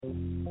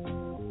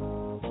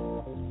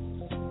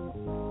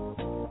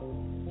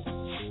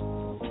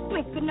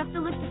good enough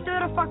to lift the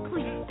third off our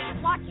cleats.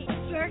 Watch it,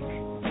 jerk.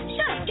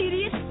 Shut up,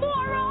 idiot.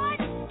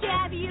 Moron.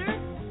 Gab eater.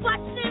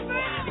 Butt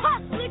sipper.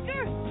 Puss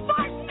licker.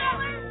 Fart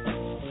smeller.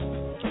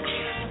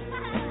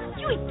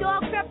 You eat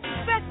dog crap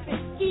for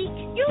breakfast, geek.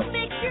 You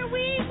mix your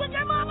weed with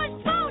your mama's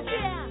toe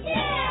jam.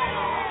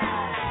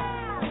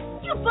 Yeah!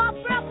 You bob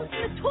for apples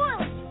in the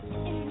toilet.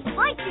 And you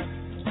like it.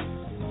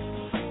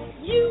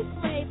 You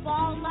play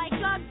ball like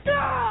a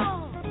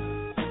girl.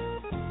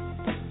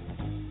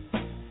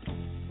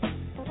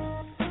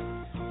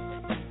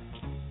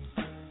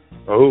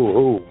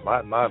 Oh,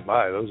 my,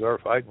 those are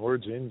fighting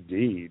words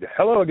indeed.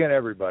 Hello again,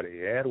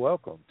 everybody, and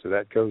welcome to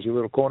that cozy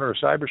little corner of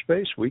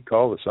cyberspace we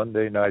call the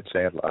Sunday Night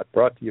Sandlot,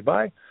 brought to you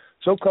by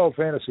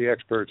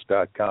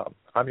SoCalledFantasyExperts.com.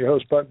 I'm your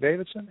host, Buck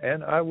Davidson,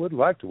 and I would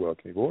like to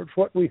welcome you aboard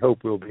for what we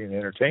hope will be an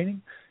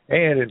entertaining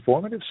and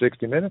informative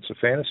 60 minutes of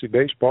fantasy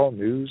baseball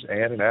news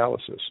and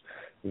analysis.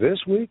 This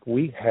week,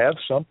 we have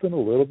something a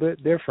little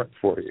bit different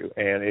for you,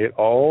 and it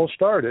all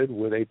started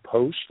with a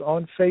post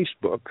on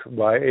Facebook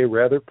by a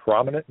rather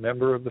prominent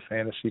member of the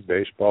fantasy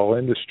baseball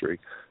industry,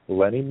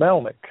 Lenny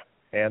Melnick.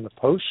 And the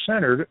post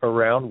centered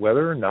around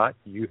whether or not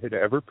you had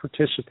ever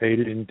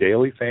participated in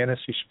daily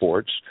fantasy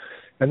sports,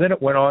 and then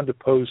it went on to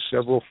pose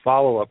several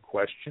follow-up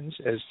questions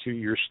as to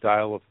your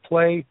style of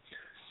play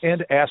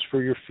and ask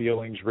for your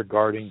feelings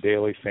regarding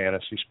daily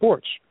fantasy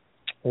sports.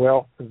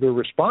 Well, the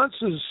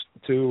responses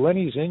to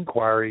Lenny's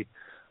inquiry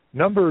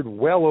numbered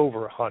well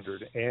over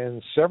 100,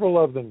 and several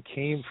of them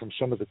came from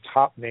some of the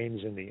top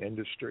names in the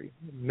industry.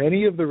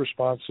 Many of the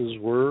responses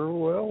were,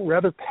 well,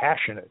 rather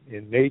passionate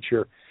in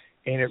nature,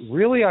 and it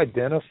really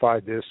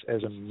identified this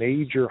as a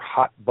major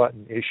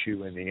hot-button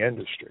issue in the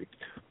industry.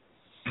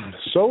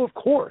 So, of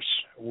course,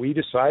 we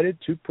decided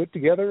to put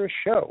together a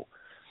show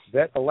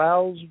that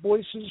allows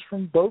voices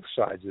from both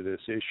sides of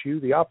this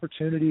issue the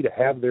opportunity to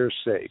have their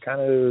say,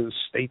 kind of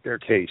state their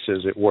case,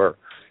 as it were.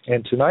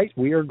 And tonight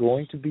we are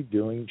going to be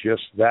doing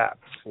just that.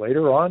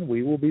 Later on,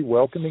 we will be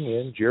welcoming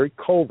in Jerry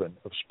Colvin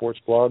of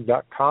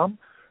sportsblog.com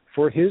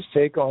for his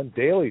take on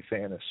daily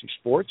fantasy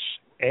sports,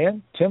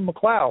 and Tim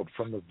McLeod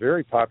from the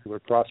very popular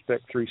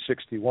Prospect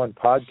 361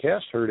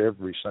 podcast, heard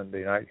every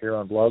Sunday night here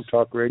on Blog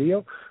Talk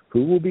Radio,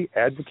 who will be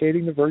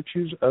advocating the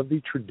virtues of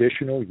the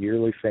traditional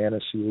yearly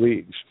fantasy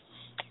leagues.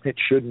 It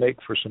should make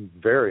for some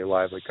very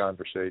lively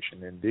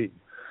conversation indeed.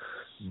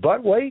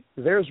 But wait,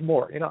 there's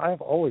more. I've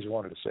always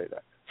wanted to say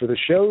that. For the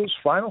show's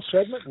final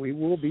segment, we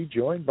will be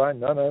joined by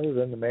none other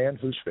than the man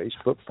whose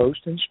Facebook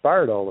post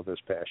inspired all of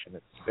this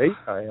passionate debate.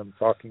 I am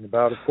talking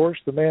about, of course,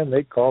 the man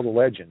they call the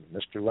legend.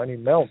 Mr. Lenny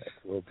Melnick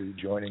will be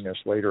joining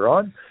us later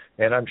on,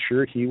 and I'm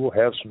sure he will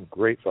have some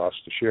great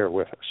thoughts to share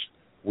with us.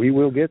 We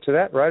will get to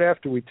that right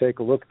after we take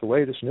a look at the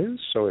latest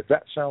news. So if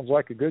that sounds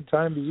like a good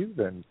time to you,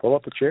 then pull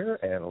up a chair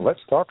and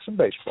let's talk some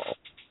baseball.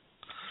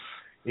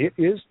 It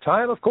is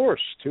time, of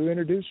course, to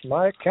introduce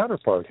my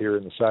counterpart here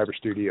in the cyber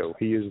studio.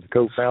 He is the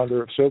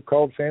co-founder of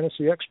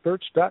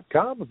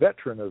SoCalledFantasyExperts.com, a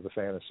veteran of the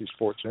fantasy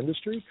sports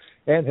industry,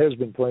 and has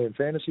been playing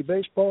fantasy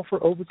baseball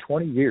for over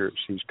 20 years.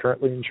 He's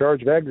currently in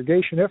charge of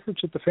aggregation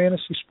efforts at the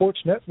Fantasy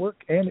Sports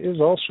Network and is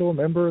also a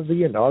member of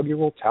the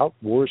inaugural Tout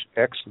Wars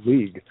X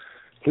League.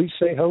 Please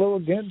say hello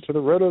again to the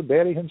Roto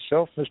Daddy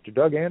himself, Mr.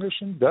 Doug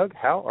Anderson. Doug,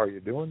 how are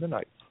you doing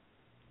tonight?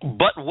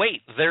 But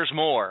wait, there's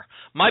more.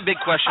 My big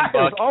question,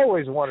 Buck. I've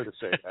always wanted to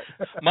say that.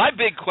 My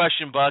big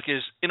question, Buck,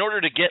 is in order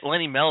to get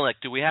Lenny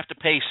Melnick, do we have to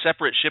pay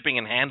separate shipping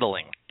and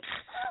handling?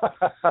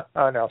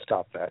 Now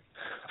stop that.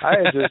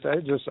 I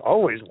just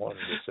always wanted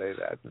to say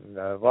that. And,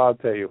 well, I'll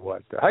tell you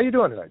what. How you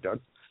doing tonight,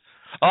 Doug?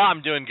 Oh,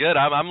 I'm doing good.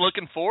 I'm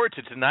looking forward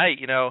to tonight.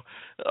 A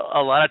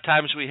lot of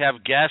times we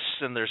have guests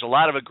and there's a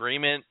lot of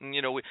agreement, and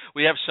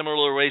we have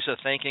similar ways of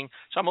thinking.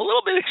 So I'm a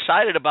little bit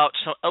excited about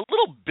a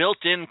little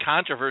built-in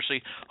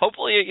controversy.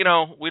 Hopefully,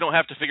 we don't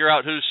have to figure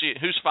out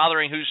who's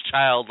fathering whose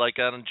child, like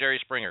on Jerry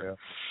Springer.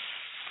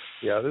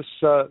 Yeah. This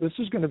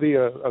is going to be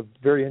a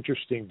very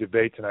interesting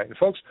debate tonight, and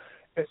folks.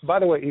 By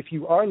the way, if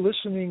you are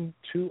listening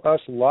to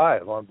us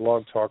live on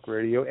Blog Talk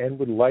Radio and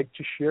would like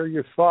to share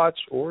your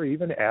thoughts or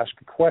even ask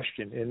a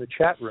question in the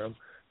chat room,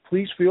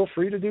 please feel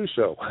free to do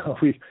so.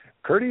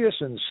 Courteous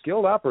and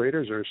skilled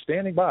operators are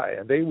standing by,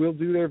 and they will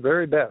do their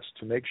very best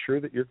to make sure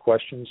that your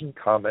questions and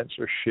comments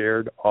are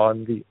shared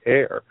on the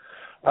air.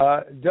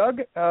 Doug,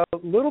 a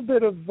little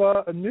bit of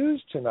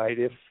news tonight,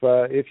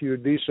 if you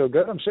would be so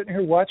good. I'm sitting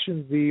here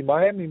watching the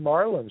Miami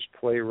Marlins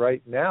play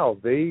right now.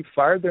 They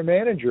fired their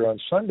manager on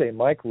Sunday,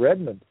 Mike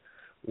Redmond.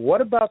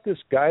 What about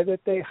this guy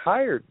that they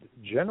hired?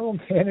 General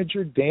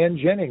Manager Dan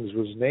Jennings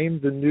was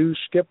named the new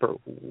skipper.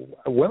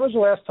 When was the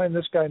last time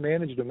this guy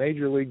managed a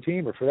major league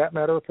team, or for that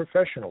matter, a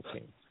professional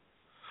team?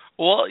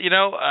 Well,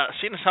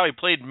 seeing as how he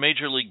played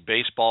Major League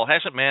Baseball,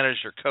 hasn't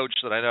managed or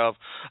coached that I know of,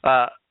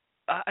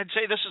 I'd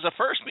say this is a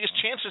first because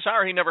chances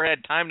are he never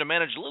had time to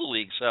manage Little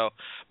League.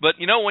 But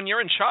when you're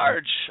in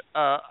charge,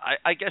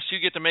 I guess you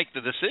get to make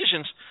the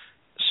decisions.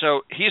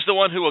 So he's the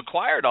one who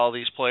acquired all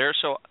these players.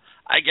 So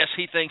I guess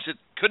he thinks it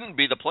couldn't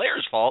be the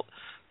players' fault.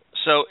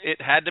 So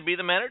it had to be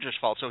the manager's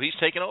fault. So he's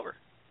taken over.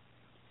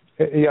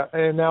 Yeah.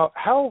 And now,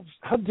 how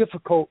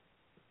difficult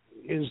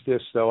is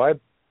this though?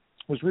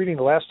 was reading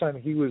the last time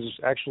he was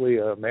actually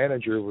a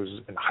manager was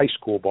in high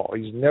school ball.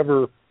 He's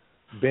never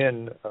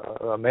been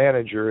a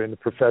manager in the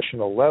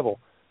professional level.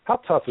 How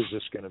tough is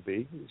this going to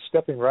be?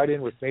 Stepping right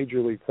in with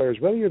major league players,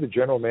 whether you're the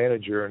general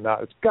manager or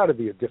not, it's got to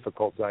be a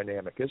difficult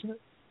dynamic, isn't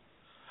it?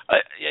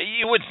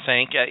 You would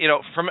think.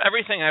 From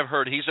everything I've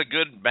heard, he's a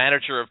good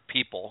manager of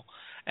people,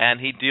 and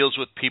he deals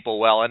with people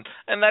well. And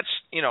that's,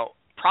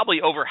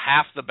 probably over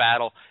half the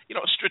battle.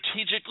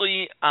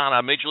 Strategically on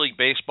a Major League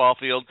Baseball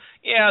field,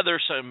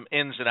 there's some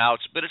ins and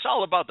outs, but it's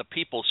all about the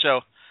people.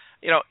 So,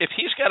 if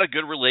he's got a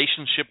good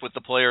relationship with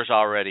the players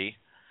already,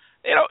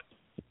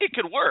 it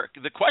could work.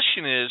 The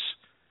question is,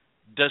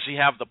 does he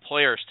have the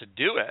players to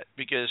do it?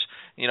 Because,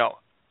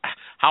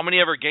 how many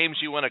ever games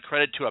you want to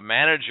credit to a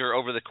manager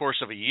over the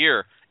course of a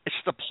year, it's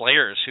the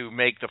players who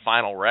make the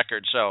final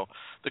record. So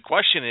the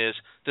question is,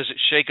 does it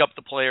shake up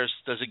the players?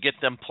 Does it get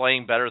them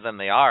playing better than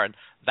they are? And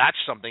that's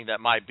something that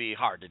might be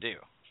hard to do.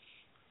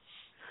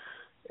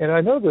 And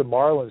I know the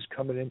Marlins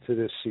coming into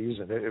this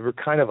season, they were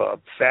kind of a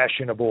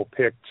fashionable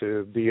pick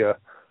to be a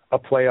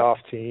playoff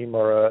team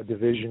or a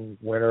division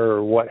winner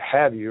or what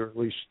have you, or at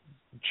least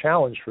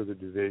challenge for the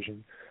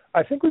division.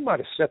 I think we might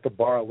have set the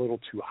bar a little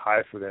too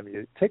high for them.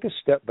 You take a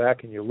step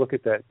back and you look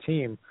at that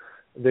team.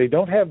 They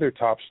don't have their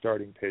top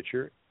starting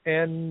pitcher.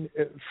 And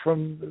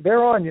from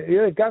there on,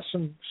 they've got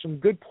some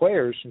good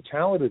players, some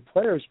talented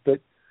players, but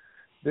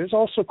there's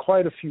also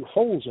quite a few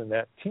holes in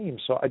that team.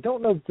 So I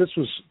don't know if this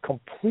was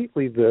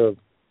completely the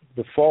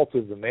fault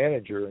of the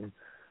manager. And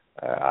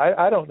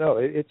I don't know.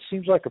 It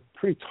seems like a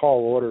pretty tall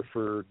order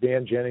for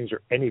Dan Jennings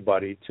or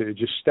anybody to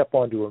just step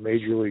onto a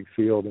major league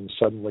field and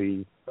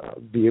suddenly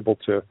be able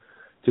to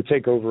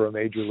take over a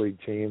major league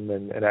team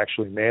and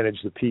actually manage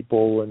the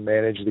people and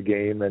manage the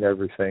game and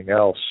everything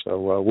else.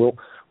 So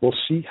we'll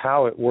see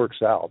how it works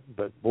out.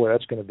 But boy,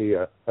 that's going to be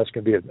a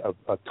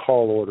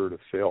tall order to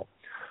fill.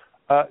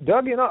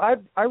 Doug,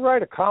 I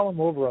write a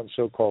column over on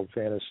So-Called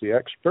Fantasy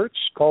Experts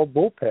called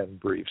Bullpen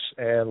Briefs,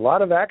 and a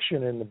lot of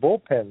action in the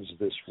bullpens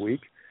this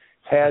week.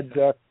 Had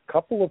a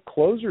couple of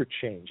closer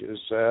changes.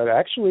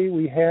 Actually,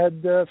 we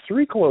had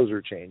 3 closer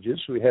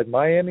changes. We had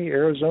Miami,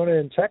 Arizona,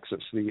 and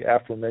Texas, the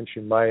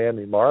aforementioned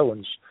Miami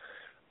Marlins.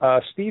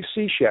 Steve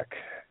Cishek,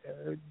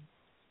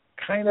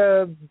 kind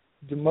of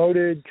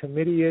demoted,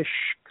 committee-ish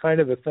kind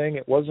of a thing.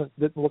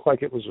 Didn't look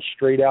like it was a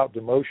straight-out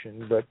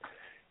demotion, but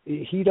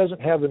he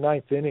doesn't have the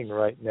 9th inning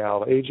right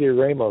now. A.J.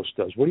 Ramos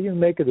does. What do you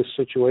make of this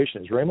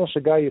situation? Is Ramos a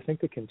guy you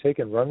think that can take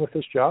and run with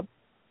this job?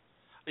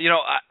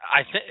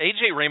 I think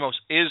A.J. Ramos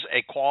is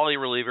a quality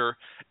reliever,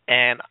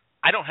 and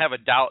I don't have a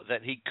doubt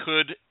that he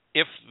could,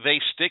 if they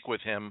stick with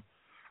him,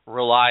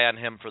 rely on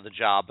him for the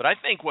job. But I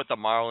think what the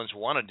Marlins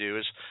want to do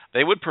is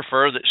they would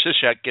prefer that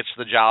Cishek gets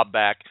the job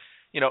back.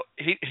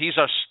 He's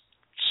a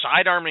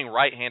side-arming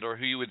right-hander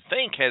who you would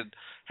think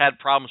had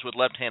problems with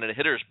left-handed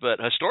hitters, but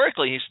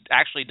historically he's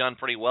actually done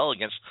pretty well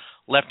against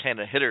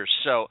left-handed hitters.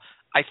 So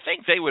I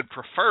think they would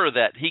prefer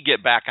that he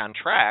get back on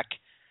track.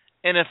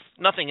 And if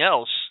nothing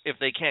else, if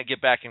they can't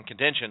get back in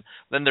contention,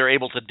 then they're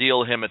able to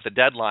deal him at the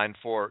deadline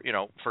for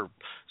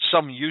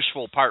some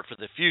useful part for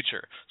the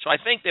future. So I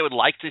think they would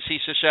like to see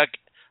Cishek,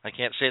 I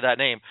can't say that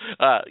name,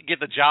 get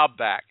the job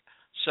back.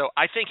 So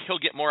I think he'll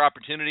get more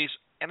opportunities.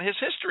 And his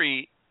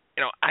history,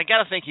 I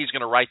got to think he's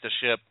going to right the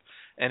ship.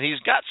 And he's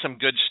got some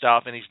good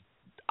stuff, and he's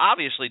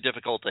obviously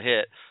difficult to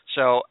hit.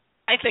 So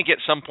I think at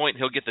some point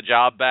he'll get the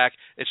job back.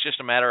 It's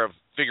just a matter of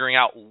figuring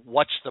out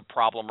what's the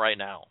problem right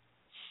now.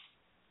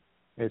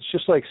 It's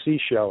just like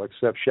seashell,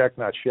 except shack,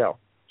 not shell.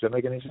 Does that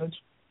make any sense?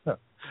 No.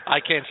 I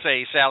can't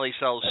say Sally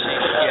sells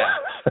seashell.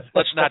 Yeah,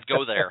 let's not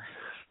go there.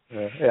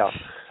 Yeah.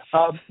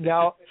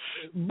 Now,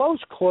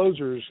 most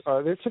closers,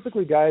 they're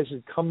typically guys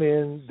that come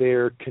in,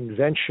 they're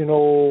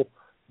conventional,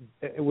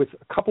 with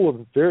a couple of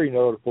very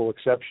notable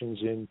exceptions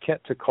in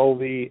Kent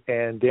Colvin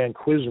and Dan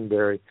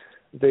Quisenberry.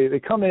 They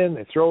come in,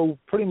 they throw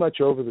pretty much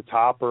over the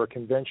top or a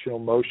conventional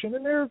motion,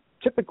 and they're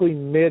typically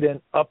mid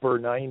and upper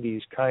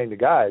 90s kind of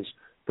guys.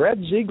 Brad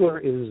Ziegler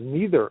is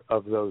neither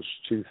of those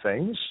two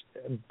things,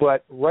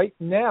 but right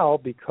now,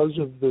 because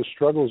of the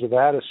struggles of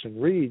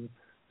Addison Reed,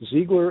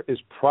 Ziegler is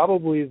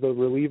probably the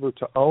reliever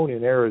to own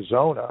in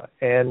Arizona,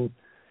 and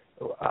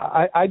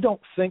I don't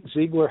think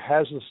Ziegler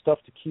has the stuff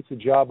to keep the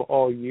job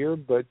all year,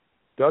 but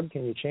Doug,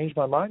 can you change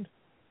my mind?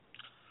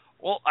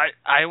 Well,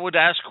 I would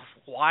ask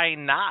why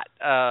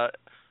not?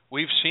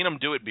 We've seen him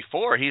do it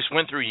before. He's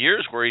went through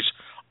years where he's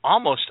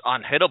almost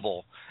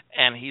unhittable,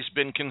 and he's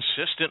been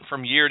consistent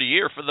from year to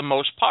year for the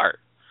most part.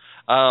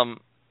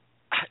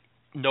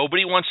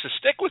 Nobody wants to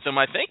stick with him,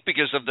 I think,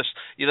 because of this.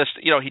 He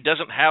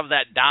doesn't have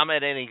that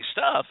dominating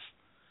stuff,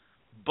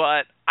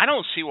 but I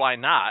don't see why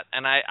not.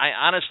 And I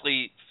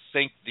honestly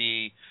think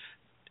the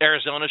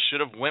Arizona should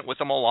have went with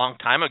him a long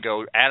time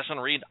ago. Addison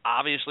Reed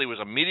obviously was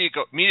a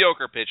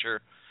mediocre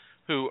pitcher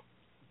who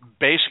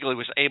basically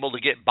was able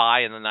to get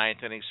by in the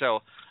 9th inning.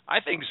 So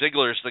I think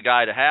Ziegler's the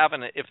guy to have,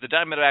 and if the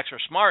Diamondbacks are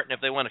smart and if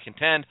they want to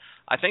contend,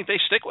 I think they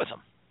stick with him.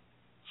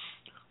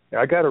 Yeah,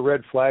 I got a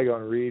red flag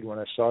on Reed when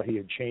I saw he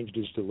had changed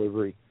his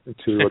delivery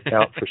to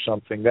account for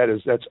something.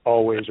 That's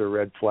always a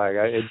red flag.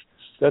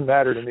 Doesn't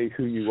matter to me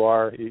who you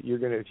are.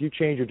 If you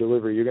change your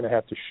delivery, you're going to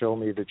have to show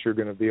me that you're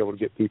going to be able to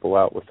get people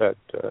out with that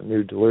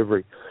new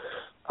delivery.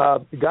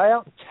 The guy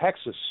out in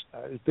Texas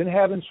has been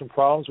having some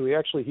problems.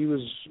 He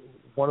was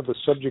one of the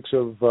subjects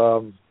of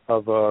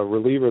a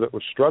reliever that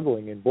was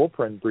struggling in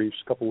bullpen briefs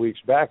a couple of weeks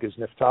back, is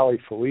Neftali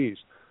Feliz.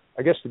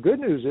 I guess the good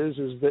news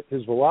is that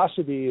his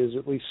velocity is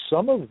at least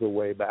some of the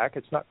way back.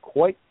 It's not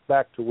quite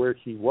back to where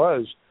he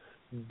was,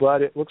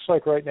 but it looks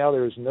like right now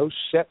there is no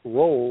set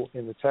role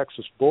in the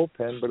Texas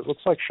bullpen, but it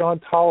looks like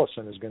Sean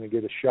Tollison is going to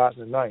get a shot in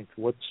the ninth.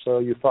 What's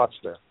your thoughts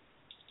there?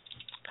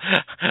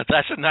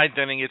 That's a ninth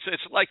inning. It's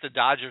like the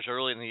Dodgers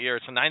early in the year.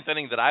 It's a ninth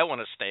inning that I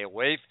want to stay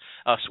away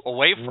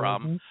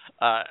from.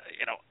 I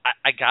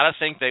gotta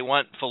think they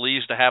want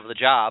Feliz to have the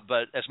job,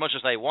 but as much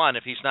as they want,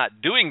 if he's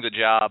not doing the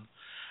job,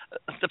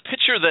 the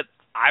pitcher that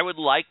I would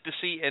like to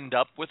see end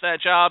up with that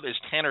job is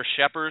Tanner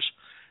Scheppers.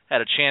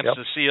 Had a chance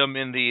to see him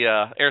in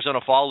the Arizona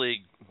Fall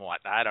League.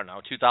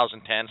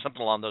 2010,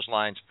 something along those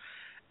lines.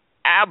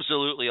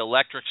 Absolutely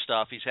electric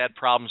stuff. He's had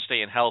problems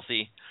staying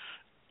healthy.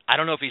 I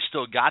don't know if he's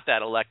still got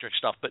that electric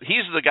stuff, but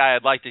he's the guy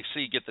I'd like to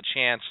see get the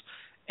chance.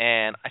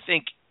 And I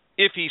think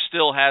if he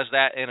still has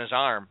that in his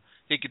arm,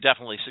 he could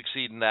definitely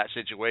succeed in that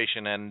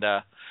situation. And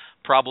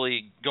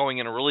probably going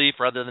in a relief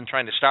rather than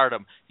trying to start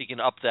him, he can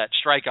up that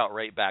strikeout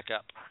rate back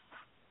up.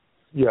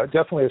 Yeah,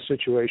 definitely a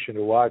situation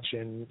to watch.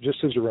 And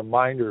just as a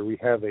reminder, we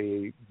have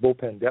a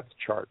bullpen depth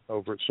chart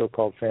over at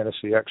So-Called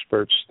Fantasy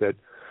Experts that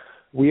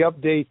we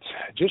update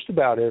just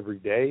about every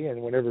day,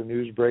 and whenever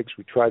news breaks,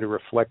 we try to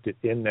reflect it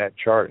in that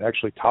chart. And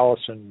actually,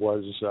 Tollison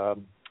was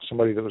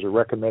somebody that was a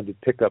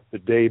recommended pickup the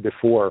day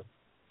before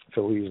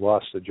Feliz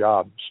lost the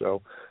job,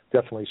 so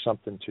definitely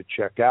something to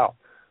check out.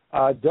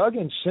 Doug,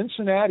 in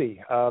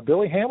Cincinnati,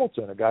 Billy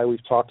Hamilton, a guy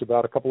we've talked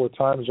about a couple of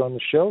times on the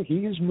show,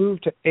 he has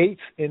moved to 8th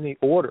in the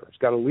order. He's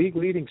got a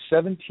league-leading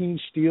 17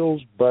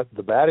 steals, but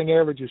the batting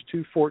average is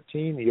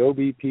 .214, the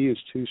OBP is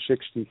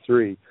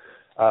 .263.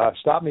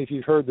 Stop me if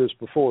you've heard this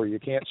before. You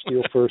can't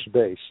steal first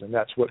base, and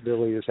that's what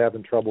Billy is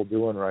having trouble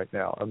doing right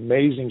now.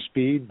 Amazing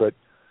speed, but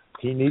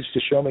he needs to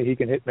show me he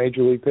can hit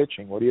major league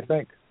pitching. What do you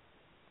think?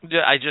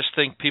 Yeah, I just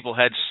think people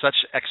had such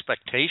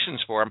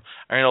expectations for him.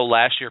 I know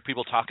last year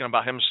people talking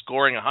about him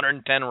scoring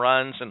 110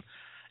 runs, and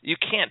you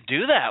can't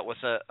do that with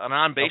an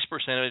on-base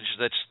percentage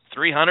that's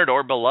 300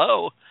 or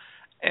below.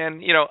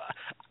 And,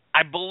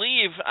 I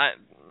believe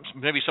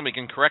maybe somebody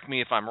can correct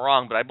me if I'm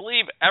wrong, but I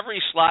believe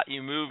every slot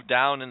you move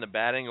down in the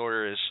batting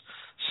order is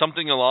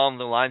something along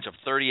the lines of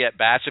 30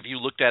 at-bats if you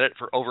looked at it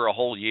for over a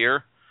whole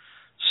year.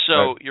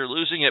 So You're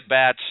losing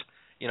at-bats,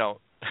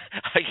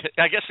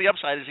 I guess the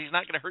upside is he's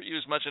not going to hurt you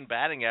as much in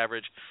batting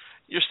average.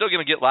 You're still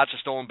going to get lots of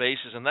stolen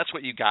bases, and that's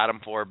what you got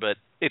him for, but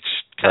it's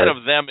kind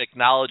of them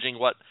acknowledging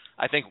what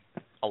I think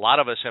a lot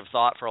of us have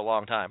thought for a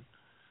long time.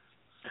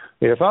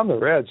 Yeah, if I'm the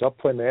Reds, I'll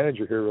play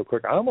manager here real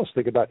quick. I almost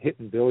think about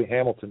hitting Billy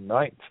Hamilton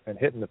 9th and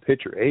hitting the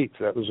pitcher 8th.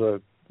 That was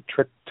a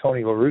trick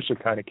Tony La Russa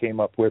kind of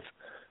came up with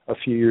a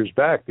few years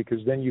back, because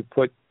then you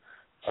put,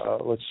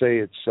 let's say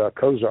it's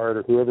Cozart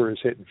or whoever is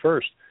hitting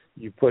first,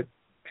 you put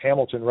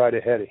Hamilton right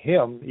ahead of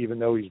him, even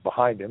though he's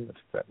behind him, if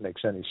that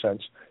makes any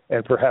sense,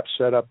 and perhaps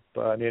set up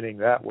an inning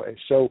that way.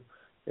 So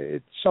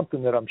it's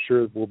something that I'm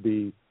sure will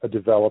be a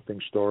developing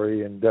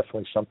story, and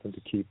definitely something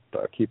to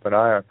keep an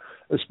eye on.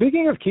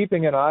 Speaking of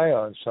keeping an eye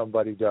on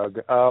somebody, Doug,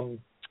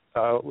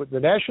 the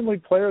National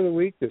League Player of the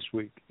Week this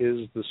week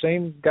is the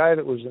same guy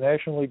that was the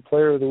National League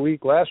Player of the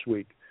Week last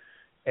week.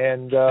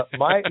 And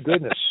my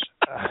goodness,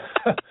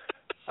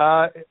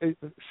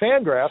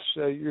 Fangraphs,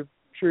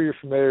 you're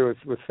familiar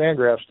with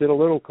Fangraphs, did a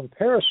little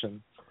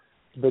comparison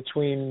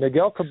between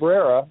Miguel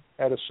Cabrera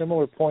at a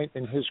similar point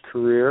in his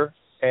career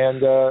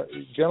and a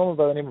gentleman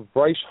by the name of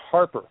Bryce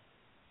Harper.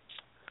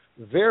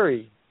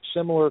 Very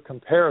similar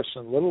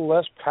comparison, a little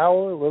less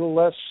power, a little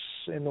less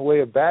in the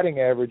way of batting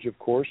average, of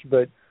course,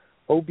 but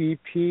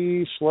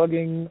OBP,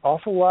 slugging,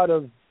 awful lot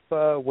of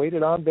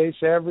weighted on-base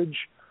average,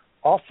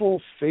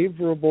 awful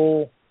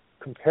favorable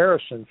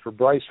comparison for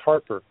Bryce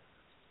Harper.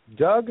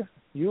 Doug,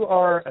 you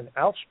are an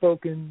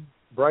outspoken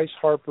Bryce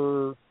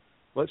Harper,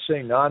 let's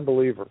say,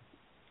 non-believer.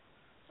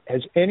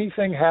 Has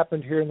anything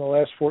happened here in the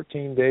last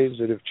 14 days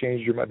that have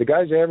changed your mind? The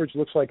guy's average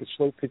looks like a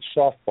slow-pitch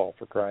softball,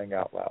 for crying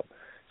out loud.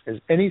 Has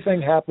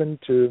anything happened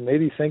to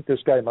maybe think this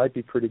guy might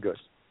be pretty good?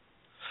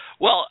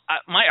 Well,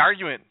 my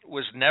argument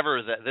was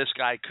never that this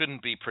guy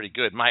couldn't be pretty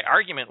good. My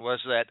argument was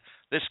that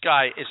this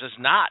guy is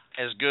not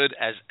as good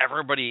as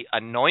everybody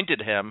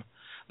anointed him.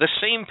 The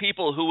same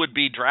people who would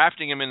be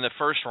drafting him in the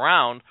first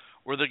round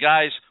were the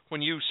guys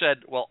when you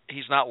said, well,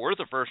 he's not worth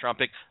a first-round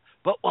pick.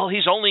 But, well,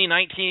 he's only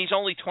 19, he's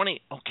only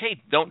 20.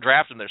 Okay, don't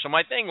draft him there. So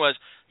my thing was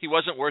he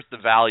wasn't worth the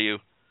value.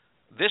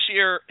 This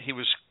year he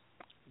was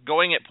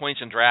going at points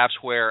in drafts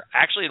where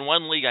actually in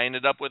one league I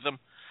ended up with him.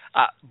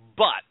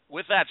 But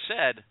with that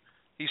said,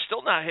 he's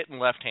still not hitting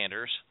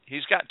left-handers.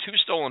 He's got 2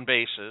 stolen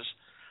bases.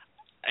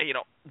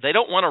 They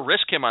don't want to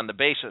risk him on the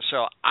bases.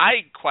 So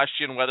I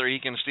question whether he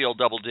can steal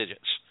double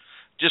digits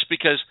just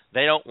because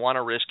they don't want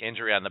to risk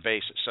injury on the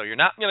bases. So you're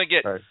not going to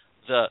get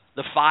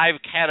the 5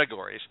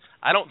 categories.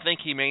 I don't think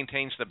he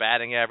maintains the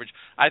batting average.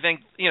 I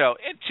think,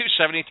 at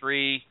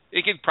 273,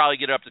 he could probably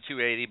get up to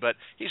 280, but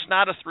he's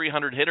not a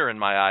 300 hitter in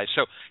my eyes.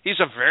 So he's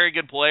a very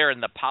good player,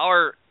 and the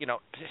power,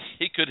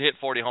 he could hit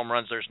 40 home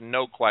runs. There's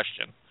no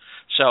question.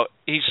 So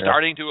he's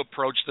starting to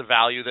approach the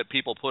value that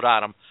people put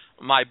on him.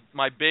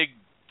 My big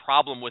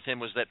problem with him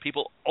was that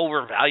people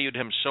overvalued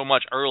him so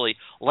much early.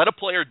 Let a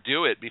player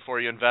do it before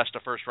you invest a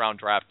first-round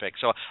draft pick.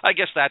 So I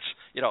guess that's,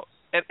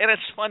 and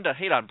it's fun to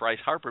hate on Bryce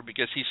Harper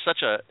because he's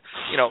such a,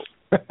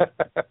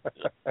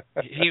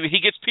 he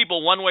gets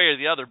people one way or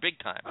the other big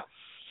time.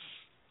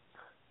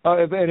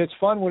 And it's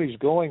fun when he's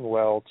going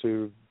well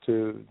to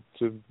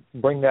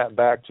bring that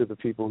back to the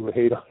people who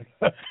hate on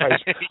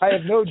Bryce. I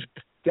have no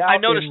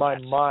doubt in my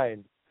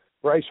mind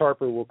Bryce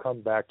Harper will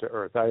come back to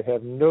earth. I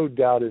have no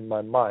doubt in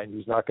my mind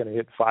he's not going to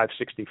hit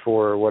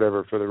 564 or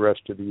whatever for the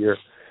rest of the year.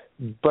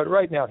 But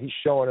right now he's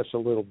showing us a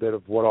little bit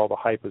of what all the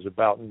hype is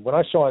about. And when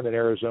I saw him in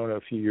Arizona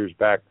a few years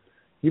back,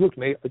 he looked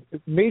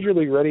major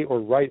league ready or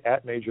right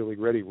at major league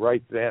ready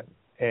right then.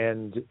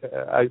 And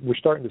we're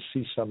starting to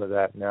see some of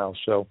that now.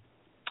 So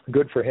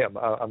good for him.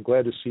 I'm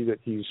glad to see that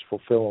he's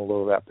fulfilling a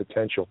little of that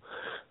potential.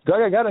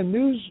 Doug, I got a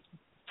news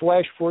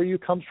flash for you.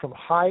 Comes from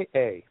High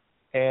A.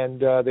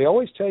 And they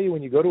always tell you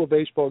when you go to a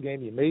baseball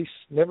game, you may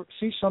never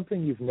see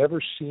something you've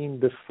never seen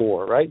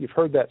before, right? You've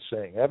heard that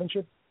saying, haven't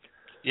you?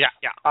 Yeah.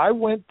 I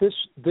went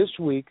this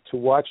week to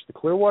watch the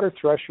Clearwater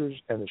Threshers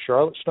and the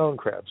Charlotte Stone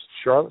Crabs.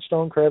 Charlotte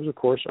Stone Crabs, of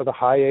course, are the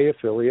High A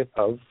affiliate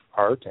of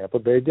our Tampa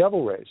Bay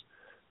Devil Rays.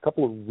 A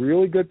couple of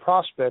really good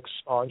prospects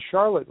on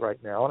Charlotte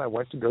right now, and I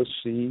went to go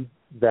see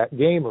that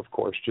game, of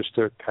course, just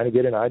to kind of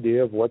get an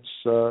idea of what's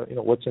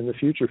in the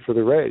future for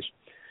the Rays.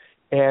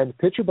 And a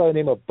pitcher by the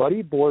name of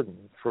Buddy Borden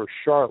for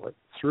Charlotte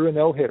threw a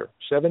no-hitter,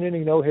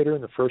 7-inning no-hitter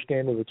in the first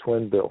game of the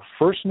Twin Bill.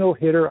 First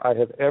no-hitter I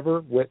have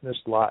ever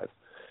witnessed live.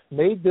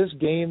 Made this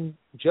game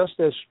just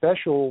as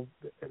special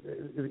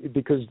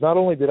because not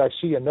only did I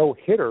see a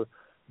no-hitter,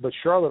 but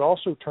Charlotte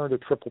also turned a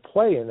triple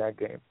play in that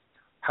game.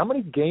 How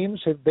many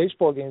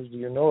baseball games do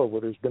you know of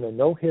where there's been a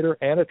no-hitter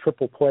and a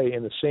triple play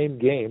in the same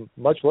game,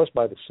 much less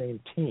by the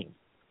same team?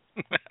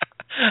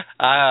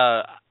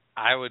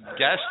 I would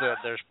guess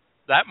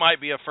that might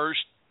be a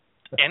first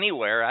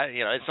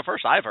anywhere. It's the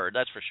first I've heard,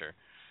 that's for sure.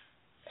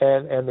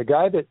 And the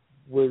guy that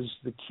was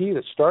the key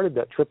that started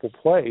that triple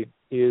play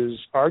is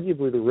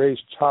arguably the Rays'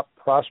 top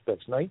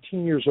prospects.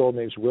 19 years old,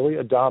 named Willie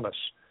Adames,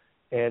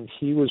 and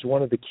he was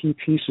one of the key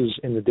pieces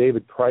in the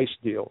David Price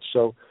deal.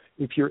 So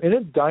if you're in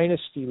a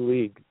dynasty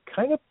league,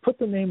 kind of put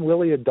the name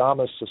Willie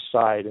Adames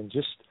aside and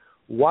just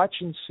watch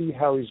and see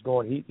how he's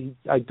going.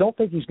 I don't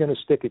think he's going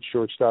to stick at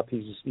shortstop.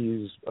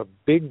 He's a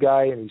big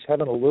guy, and he's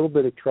having a little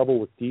bit of trouble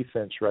with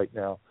defense right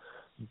now.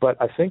 But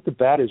I think the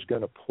bat is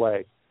going to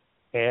play.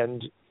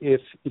 And if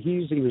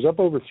he was up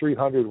over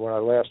 300 when I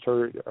last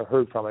heard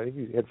from him. I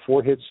think he had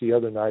 4 hits the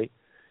other night.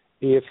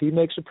 If he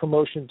makes a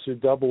promotion to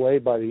Double-A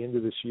by the end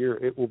of this year,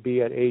 it will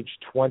be at age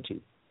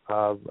 20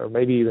 or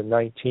maybe even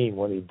 19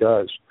 when he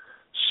does.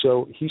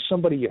 So he's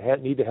somebody you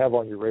need to have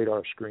on your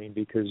radar screen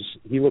because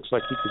he looks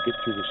like he could get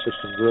through the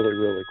system really,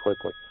 really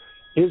quickly.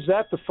 Is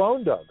that the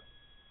phone, Doug?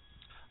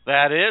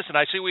 That is, and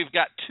I see we've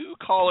got 2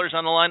 callers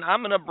on the line.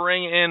 I'm going to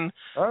bring in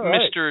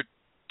Mr.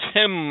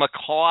 Tim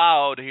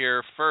McLeod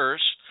here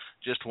first.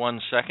 Just one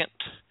second.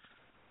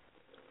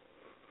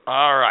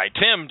 All right,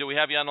 Tim, do we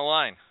have you on the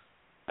line?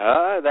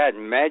 That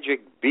magic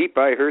beep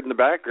I heard in the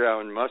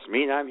background must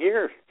mean I'm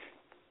here.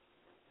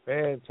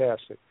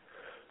 Fantastic.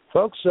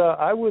 Folks,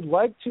 I would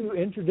like to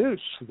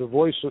introduce the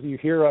voice that you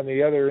hear on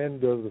the other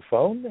end of the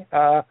phone.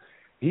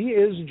 He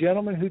is a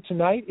gentleman who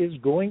tonight is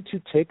going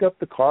to take up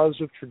the cause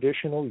of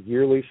traditional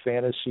yearly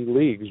fantasy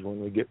leagues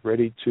when we get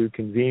ready to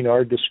convene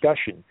our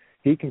discussion.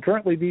 He can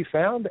currently be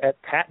found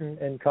at Patton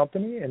 &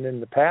 Company, and in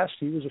the past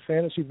he was a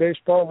fantasy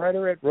baseball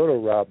writer at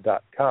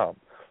rotorob.com.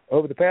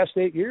 Over the past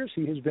 8 years,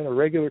 he has been a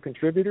regular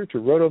contributor to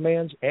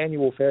Rotoman's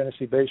annual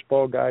Fantasy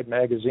Baseball Guide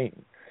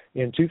magazine.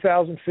 In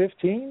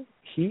 2015,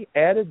 he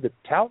added the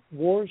Tout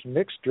Wars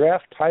Mixed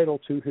Draft title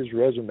to his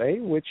resume,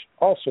 which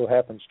also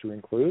happens to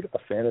include a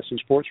Fantasy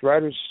Sports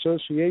Writers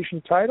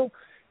Association title,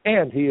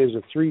 and he is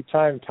a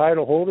 3-time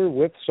title holder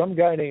with some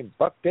guy named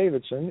Buck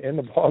Davidson in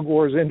the Blog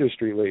Wars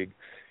Industry League.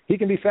 He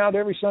can be found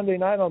every Sunday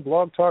night on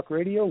Blog Talk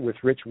Radio with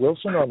Rich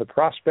Wilson on the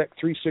Prospect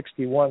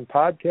 361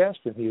 podcast,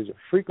 and he is a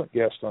frequent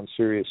guest on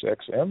Sirius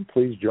XM.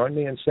 Please join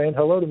me in saying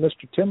hello to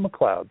Mr. Tim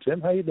McLeod.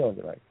 Tim, how you doing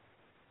tonight?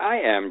 I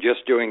am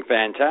just doing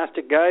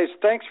fantastic, guys.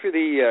 Thanks for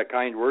the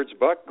kind words,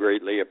 Buck.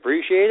 Greatly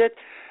appreciate it.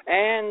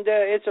 And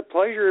it's a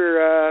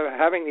pleasure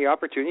having the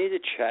opportunity to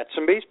chat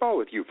some baseball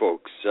with you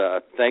folks.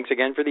 Thanks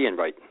again for the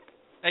invite.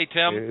 Hey,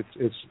 Tim.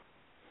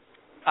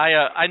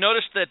 I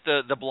noticed that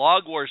the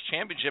Blog Wars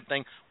Championship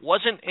thing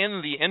wasn't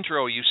in the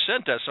intro you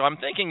sent us, so I'm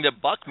thinking that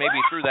Buck maybe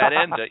threw that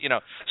in to,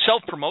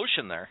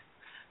 self-promotion there.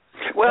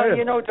 Well,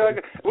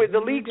 Doug, the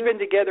league's been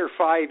together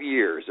 5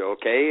 years,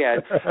 okay?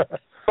 And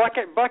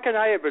Buck and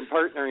I have been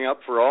partnering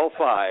up for all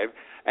 5,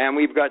 and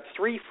we've got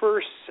 3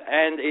 firsts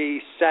and a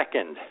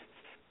second.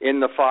 in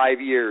the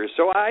 5 years.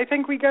 So I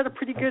think we got a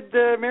pretty good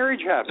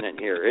marriage happening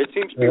here. It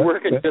seems to be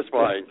working just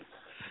fine.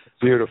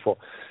 Beautiful.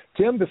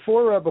 Tim,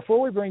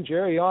 before we bring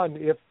Jerry on,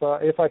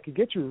 if I could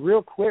get you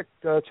real quick,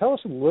 tell us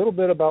a little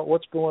bit about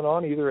what's going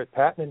on either at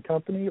Patton and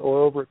Company or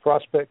over at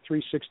Prospect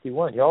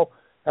 361. Y'all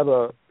have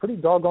a pretty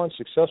doggone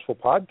successful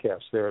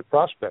podcast there at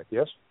Prospect,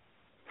 yes?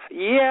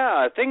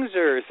 Yeah, things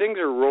are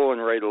rolling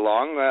right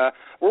along.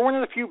 We're one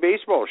of the few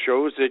baseball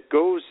shows that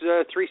goes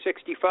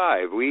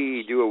 365.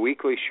 We do a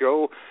weekly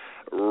show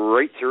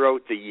right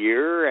throughout the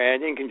year,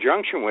 and in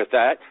conjunction with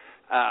that,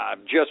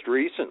 just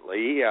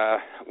recently,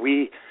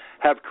 we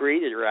have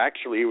created, or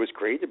actually it was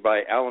created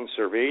by Alan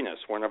Cervanus,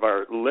 one of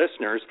our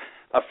listeners,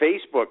 a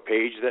Facebook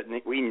page that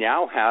we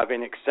now have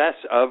in excess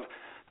of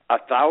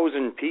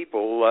 1,000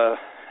 people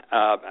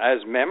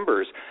as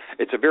members.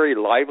 It's a very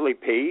lively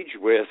page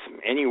with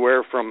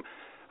anywhere from,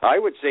 I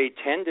would say,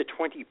 10 to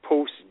 20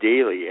 posts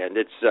daily, and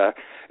it's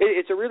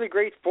a really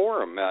great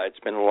forum. It's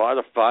been a lot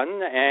of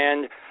fun,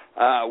 and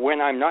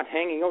when I'm not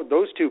hanging out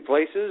those two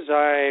places,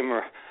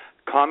 I'm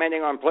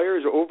commenting on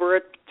players over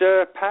at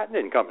Patton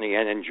and Company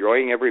and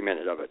enjoying every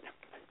minute of it.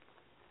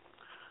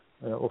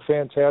 Well,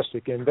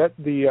 fantastic. And that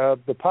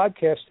the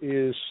podcast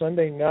is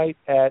Sunday night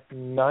at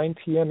 9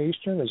 p.m.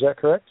 Eastern, is that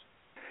correct?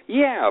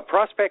 Yeah,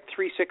 Prospect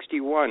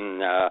 361.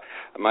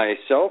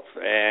 Myself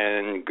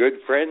and good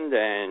friend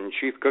and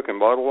chief cook and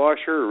bottle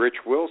washer, Rich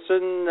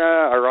Wilson,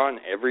 are on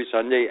every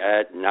Sunday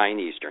at 9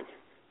 Eastern.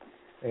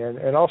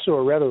 And also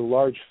a rather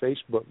large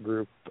Facebook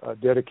group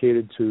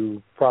dedicated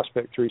to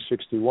Prospect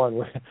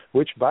 361,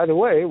 which, by the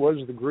way, was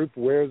the group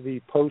where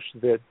the post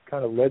that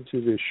kind of led to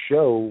this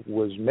show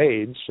was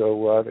made.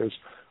 So there's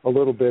a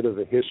little bit of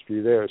a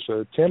history there.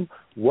 So, Tim,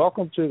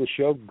 welcome to the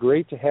show.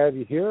 Great to have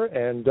you here.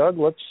 And, Doug,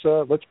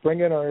 let's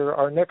bring in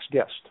our next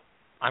guest.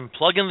 I'm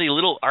plugging the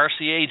little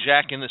RCA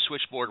jack in the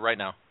switchboard right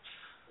now.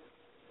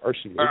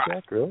 RCA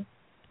jack, really?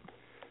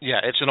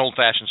 Yeah, it's an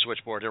old-fashioned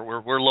switchboard.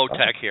 We're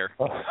low-tech here.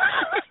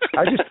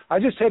 I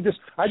just had this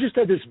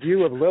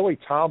view of Lily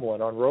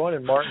Tomlin on Rowan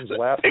and Martin's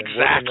lap,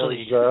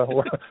 exactly.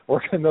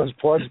 working those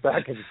plugs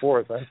back and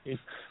forth. I mean,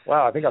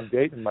 wow, I think I'm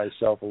dating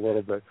myself a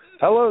little bit.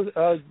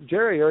 Hello,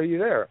 Jerry, are you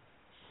there?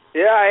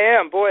 Yeah, I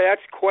am. Boy, that's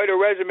quite a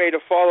resume to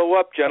follow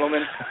up,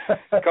 gentlemen.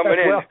 Coming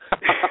in.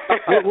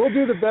 Well, we'll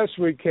do the best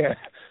we can.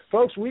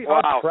 Folks, we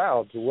are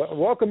proud to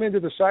welcome into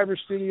the Cyber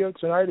Studio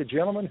tonight a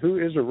gentleman who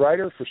is a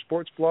writer for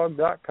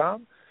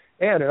sportsblog.com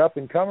and an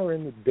up-and-comer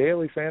in the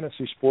daily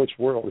fantasy sports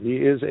world. He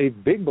is a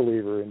big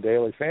believer in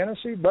daily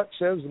fantasy, but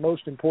says the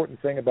most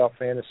important thing about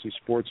fantasy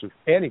sports of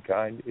any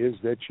kind is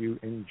that you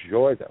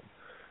enjoy them.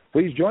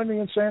 Please join me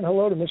in saying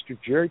hello to Mr.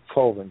 Jerry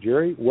Colvin.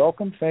 Jerry,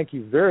 welcome. Thank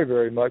you very,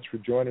 very much for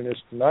joining us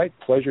tonight.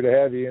 Pleasure to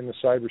have you in the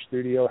Cyber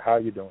Studio. How are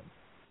you doing?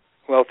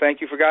 Well,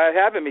 thank you for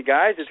having me,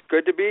 guys. It's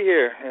good to be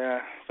here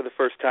for the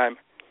first time.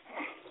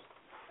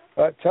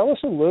 Tell us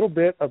a little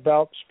bit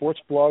about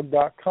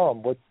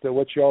sportsblog.com,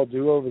 what y'all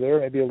do over there,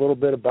 maybe a little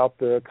bit about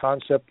the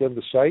concept of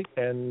the site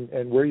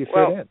and where you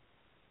fit in.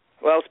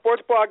 Well,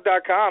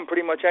 sportsblog.com,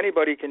 pretty much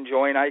anybody can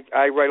join.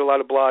 I write a lot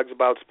of blogs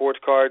about sports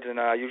cards and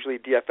usually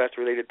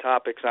DFS-related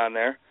topics on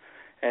there.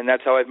 And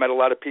that's how I've met a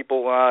lot of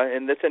people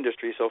in this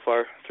industry so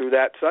far, through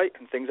that site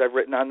and things I've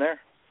written on there.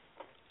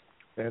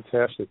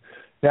 Fantastic.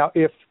 Now,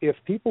 if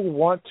people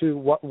want to,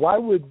 why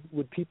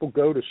would people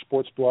go to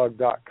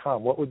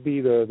sportsblog.com? What would be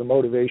the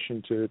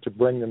motivation to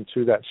bring them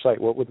to that site?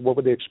 What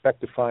would they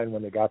expect to find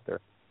when they got there?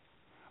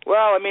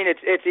 Well, I mean,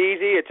 it's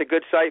easy. It's a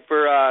good site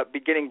for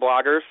beginning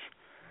bloggers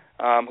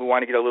who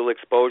want to get a little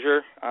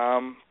exposure.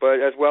 But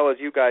as well as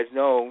you guys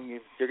know,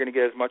 you're going to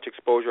get as much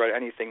exposure at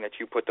anything that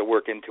you put the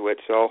work into it.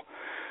 So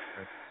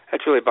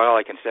that's really about all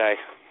I can say,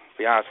 to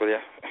be honest with you.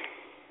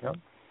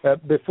 Yeah.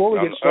 Before we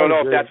get started, I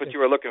don't know if that's what you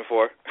were looking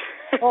for.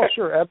 Oh,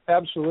 sure,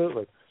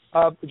 absolutely.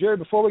 Jerry,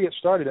 before we get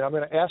started, and I'm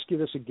going to ask you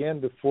this again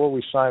before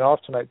we sign off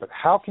tonight, but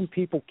how can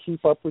people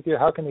keep up with you?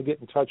 How can they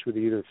get in touch with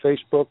you, either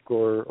Facebook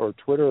or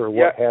Twitter or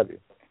what have you?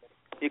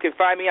 You can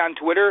find me on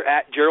Twitter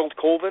at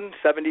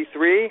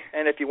GeraldColvin73,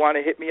 and if you want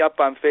to hit me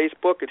up on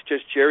Facebook, it's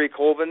just Jerry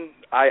Colvin,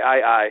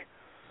 III.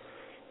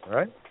 All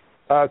right.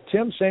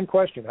 Tim, same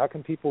question. How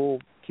can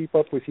people keep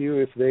up with you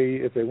if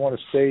they want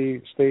to stay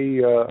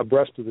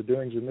abreast of the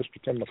doings of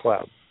Mr. Tim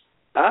McLeod?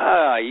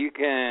 You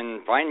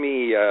can find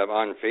me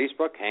on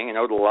Facebook, hanging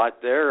out a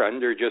lot there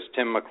under just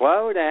Tim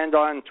McLeod, and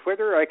on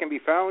Twitter I can be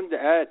found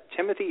at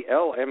Timothy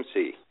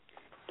LMC.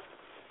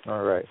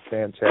 All right,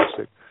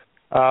 fantastic.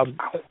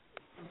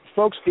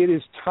 Folks, it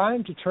is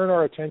time to turn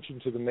our attention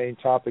to the main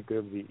topic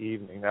of the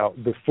evening. Now,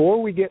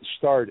 before we get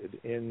started,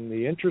 in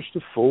the interest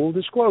of full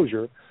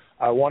disclosure,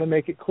 I want to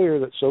make it clear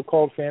that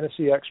So-Called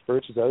Fantasy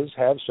Experts does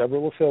have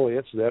several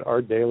affiliates that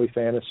are daily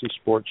fantasy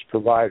sports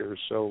providers,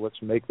 so let's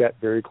make that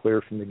very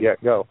clear from the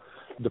get-go.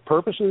 The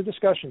purpose of the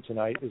discussion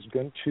tonight is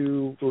we're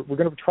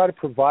going to try to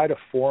provide a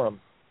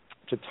forum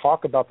to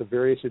talk about the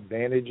various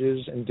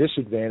advantages and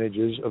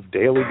disadvantages of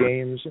daily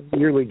games and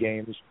yearly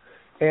games,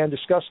 and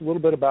discuss a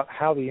little bit about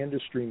how the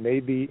industry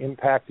may be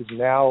impacted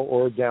now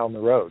or down the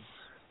road.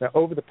 Now,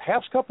 over the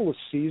past couple of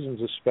seasons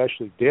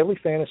especially, daily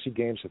fantasy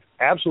games have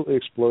absolutely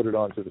exploded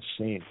onto the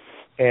scene.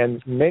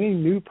 And many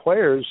new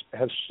players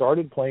have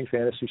started playing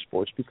fantasy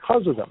sports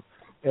because of them.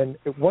 And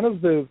one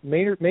of the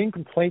main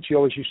complaints you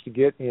always used to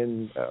get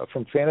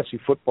from fantasy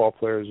football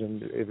players,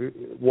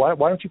 why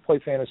don't you play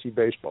fantasy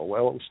baseball?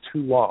 Well, it was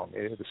too long.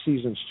 The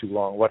season's too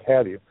long, what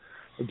have you.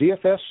 The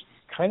DFS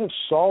kind of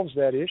solves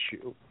that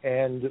issue,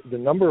 and the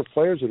number of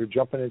players that are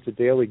jumping into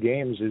daily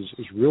games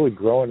is really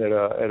growing at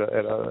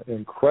an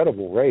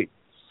incredible rate.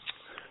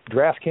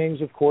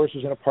 DraftKings, of course,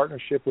 is in a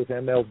partnership with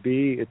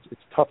MLB.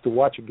 It's tough to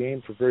watch a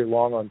game for very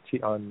long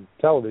on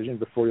television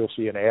before you'll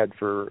see an ad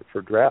for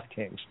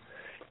DraftKings.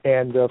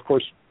 And, of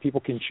course,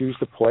 people can choose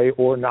to play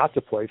or not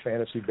to play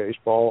fantasy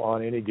baseball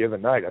on any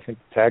given night. I think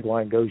the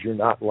tagline goes, "You're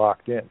not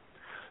locked in."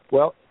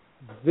 Well,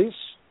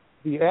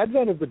 the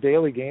advent of the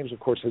daily games,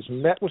 of course, has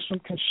met with some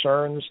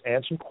concerns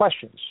and some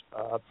questions,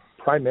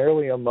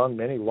 primarily among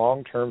many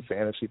long-term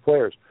fantasy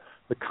players.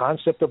 The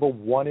concept of a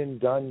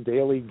one-and-done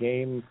daily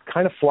game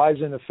kind of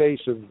flies in the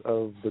face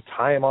of the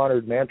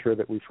time-honored mantra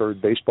that we've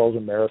heard, baseball's a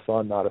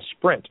marathon, not a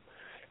sprint.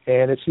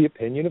 And it's the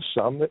opinion of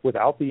some that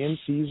without the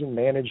in-season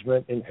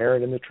management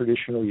inherent in the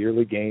traditional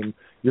yearly game,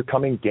 you're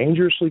coming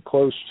dangerously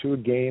close to a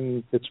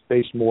game that's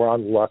based more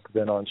on luck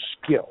than on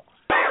skill.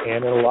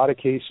 And in a lot of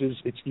cases,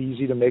 it's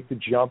easy to make the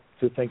jump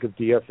to think of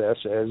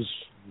DFS as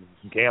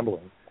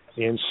gambling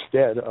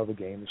instead of a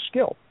game of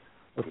skill.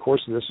 Of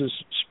course, this has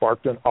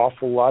sparked an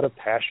awful lot of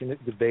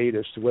passionate debate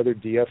as to whether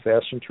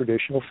DFS and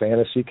traditional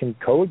fantasy can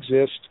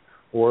coexist,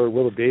 or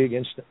will the big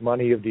instant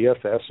money of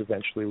DFS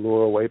eventually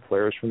lure away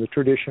players from the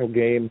traditional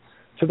game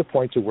to the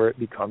point to where it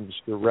becomes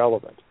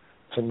irrelevant.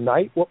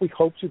 Tonight, what we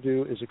hope to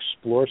do is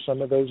explore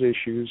some of those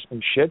issues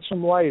and shed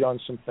some light on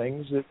some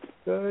things that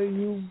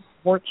you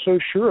weren't so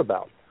sure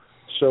about.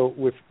 So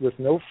with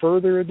no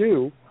further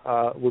ado,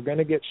 we're going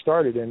to get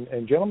started.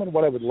 And gentlemen,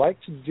 what I would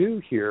like to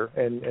do here,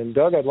 and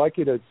Doug, I'd like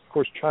you to, of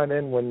course, chime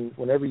in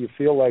whenever you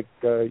feel like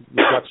you've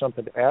got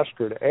something to ask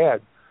or to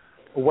add.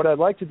 What I'd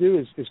like to do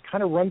is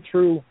kind of run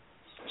through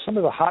some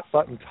of the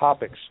hot-button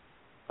topics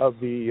of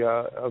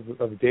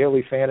of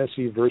daily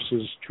fantasy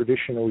versus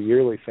traditional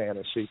yearly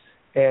fantasy,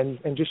 and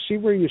just see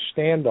where you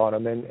stand on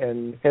them.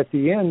 And at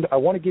the end, I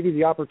want to give you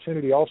the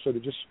opportunity also to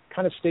just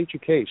kind of state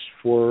your case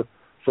for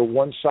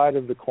one side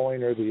of the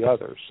coin or the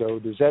other. So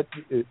is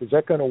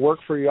that going to work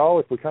for you all?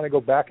 If we kind of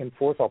go back and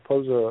forth, I'll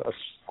pose a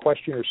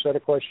question or set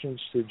of questions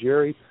to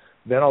Jerry,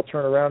 then I'll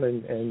turn around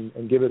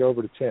and give it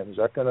over to Tim. Is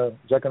that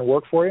gonna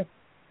work for you?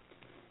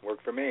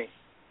 Work for me.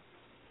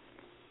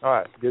 All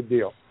right, good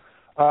deal.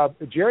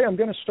 Jerry, I'm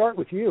going to start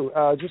with you.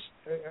 Just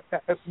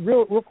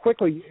real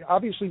quickly,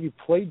 obviously you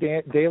play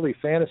daily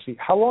fantasy.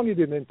 How long have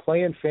you been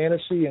playing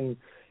fantasy, and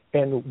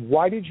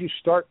why did you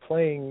start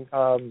playing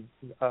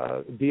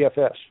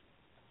DFS?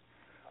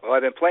 Well,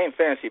 I've been playing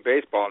fantasy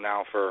baseball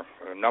now for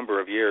a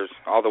number of years,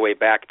 all the way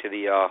back to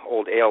the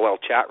old AOL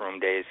chat room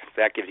days, if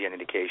that gives you an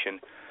indication.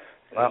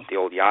 Wow. The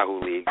old Yahoo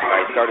League.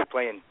 I started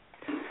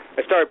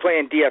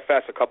playing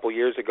DFS a couple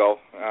years ago.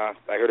 I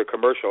heard a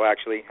commercial,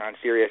 actually, on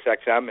Sirius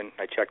XM, and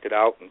I checked it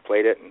out and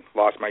played it and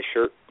lost my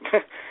shirt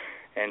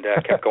and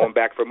kept going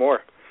back for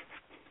more.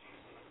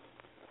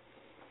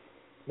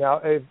 Now,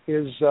 do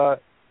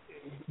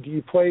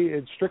you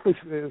play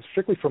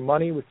strictly for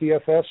money with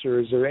DFS, or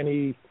is there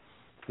any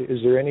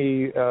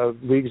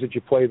leagues that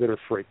you play that are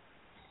free?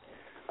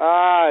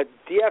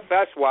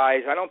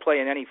 DFS-wise, I don't play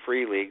in any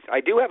free leagues.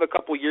 I do have a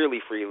couple yearly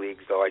free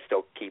leagues, though, I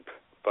still keep.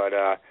 But,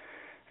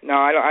 no,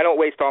 I don't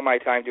waste all my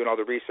time doing all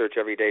the research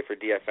every day for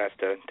DFS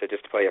to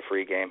just play a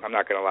free game. I'm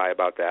not going to lie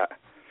about that.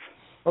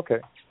 Okay.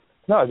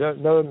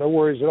 No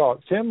worries at all.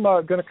 Tim,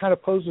 going to kind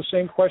of pose the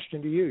same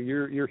question to you.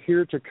 You're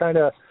here to kind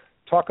of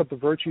talk up the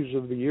virtues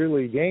of the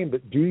yearly game,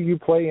 but do you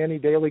play any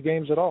daily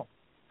games at all?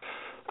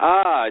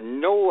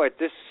 No, at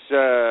this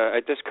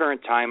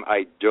current time,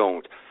 I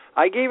don't.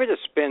 I gave it a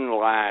spin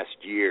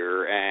last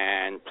year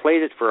and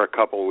played it for a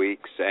couple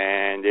weeks,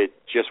 and it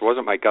just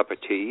wasn't my cup of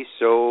tea,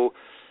 so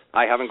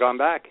I haven't gone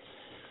back.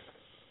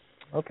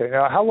 Okay.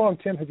 Now, how long,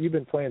 Tim, have you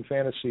been playing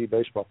fantasy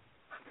baseball?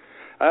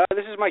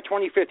 This is my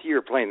 25th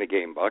year playing the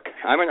game, Buck.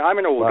 I'm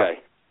an old guy.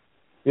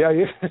 Yeah,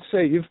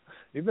 you've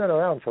been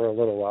around for a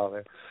little while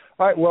there.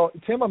 All right. Well,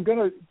 Tim, I'm going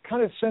to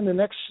kind of send the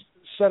next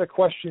set of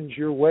questions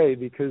your way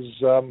because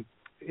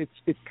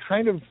it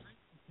kind of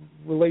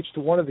relates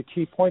to one of the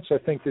key points I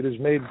think that is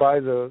made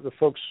by the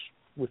folks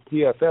with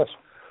DFS.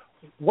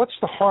 What's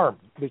the harm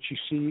that you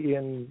see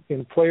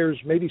in players,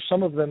 maybe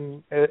some of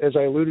them, as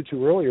I alluded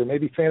to earlier,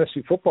 maybe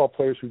fantasy football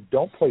players who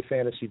don't play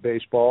fantasy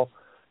baseball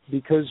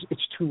because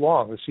it's too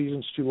long. The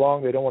season's too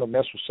long. They don't want to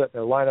mess with setting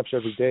their lineups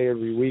every day,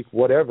 every week,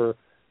 whatever.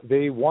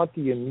 They want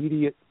the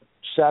immediate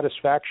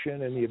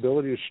satisfaction and the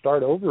ability to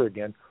start over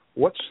again.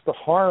 What's the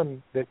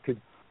harm that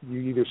you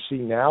either see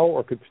now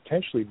or could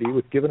potentially be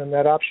with giving them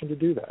that option to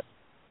do that?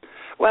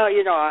 Well,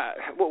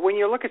 when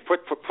you look at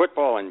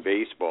football and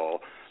baseball,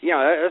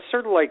 it's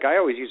sort of like I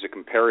always use a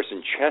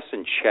comparison, chess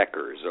and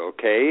checkers,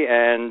 okay?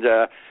 And,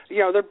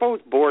 they're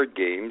both board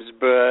games,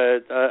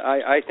 but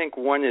I think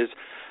one is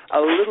a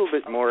little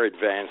bit more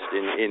advanced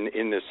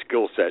in the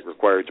skill set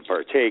required to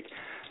partake.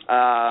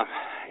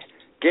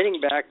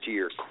 Getting back to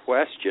your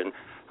question,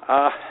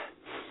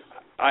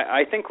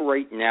 I think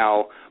right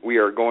now we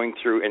are going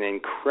through an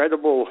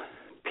incredible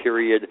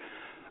period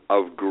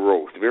of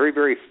growth, very,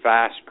 very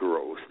fast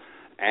growth.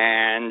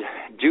 And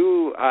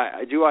do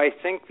I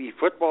think the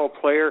football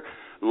player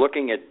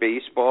looking at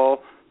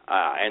baseball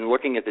and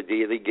looking at the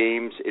daily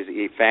games is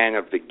a fan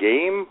of the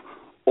game,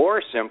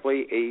 or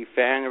simply a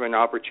fan of an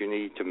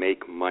opportunity to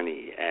make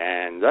money?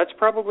 And that's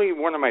probably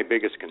one of my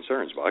biggest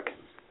concerns, Buck.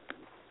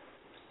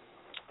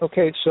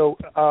 Okay, so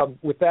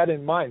with that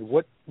in mind,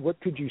 what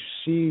could you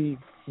see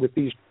with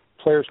these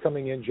players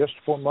coming in just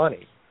for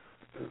money?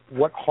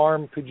 What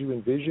harm could you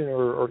envision,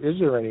 or is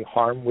there any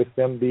harm with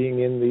them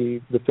being in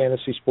the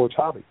fantasy sports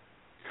hobby?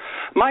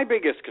 My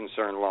biggest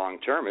concern long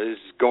term is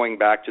going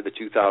back to the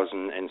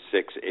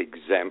 2006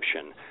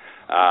 exemption.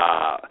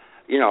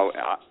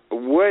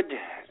 Would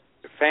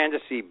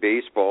fantasy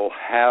baseball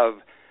have,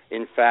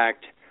 in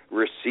fact,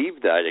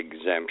 received that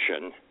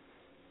exemption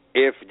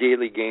if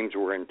daily games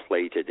were in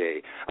play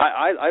today?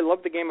 I love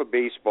the game of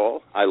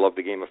baseball. I love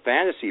the game of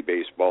fantasy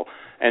baseball.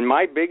 And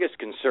my biggest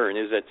concern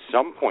is at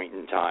some point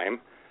in time,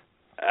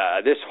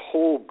 this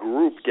whole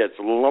group gets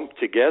lumped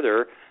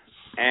together,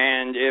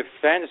 and if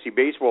fantasy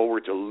baseball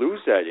were to lose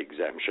that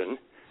exemption,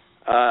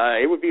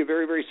 it would be a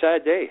very, very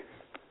sad day.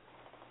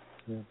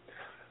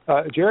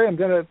 Yeah. Jerry, I'm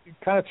going to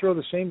kind of throw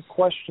the same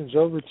questions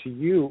over to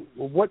you.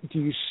 What do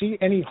you see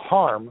any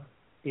harm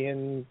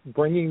in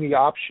bringing the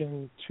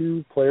option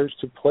to players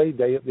to play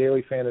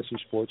daily fantasy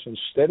sports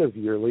instead of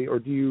yearly, or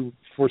do you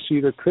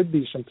foresee there could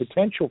be some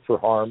potential for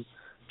harm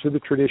to the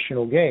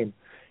traditional game?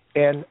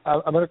 And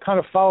I'm going to kind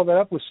of follow that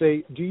up with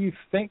say, do you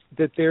think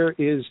that there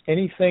is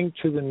anything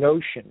to the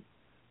notion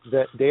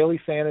that daily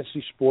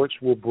fantasy sports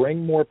will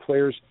bring more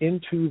players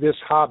into this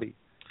hobby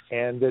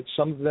and that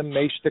some of them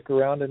may stick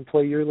around and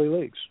play yearly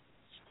leagues?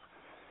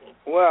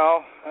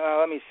 Well,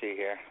 let me see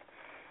here.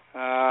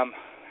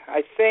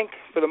 I think,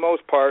 for the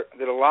most part,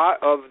 that a lot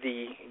of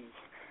the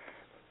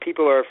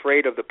people are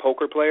afraid of the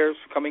poker players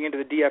coming into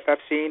the DFF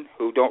scene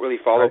who don't really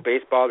follow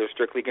baseball. They're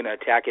strictly going to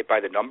attack it by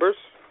the numbers.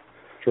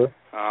 Sure.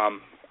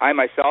 I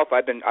myself,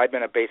 I've been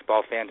a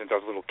baseball fan since I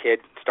was a little kid.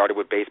 Started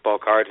with baseball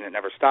cards, and it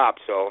never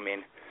stopped. So,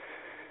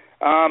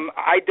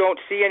 I don't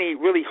see any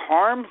really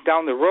harm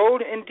down the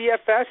road in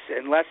DFS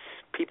unless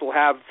people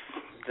have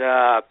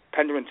the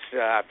pendants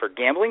for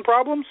gambling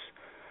problems,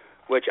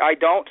 which I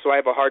don't, so I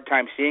have a hard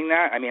time seeing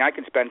that. I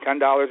can spend $10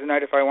 a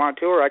night if I want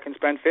to, or I can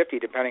spend $50,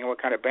 depending on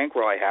what kind of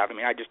bankroll I have.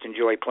 I just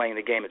enjoy playing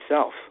the game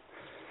itself.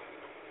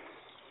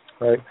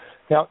 Right.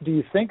 Now, do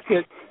you think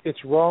that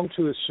it's wrong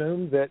to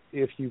assume that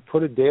if you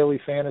put a daily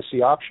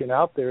fantasy option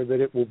out there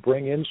that it will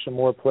bring in some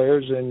more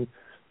players and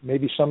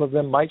maybe some of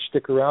them might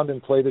stick around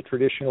and play the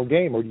traditional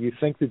game, or do you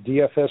think the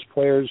DFS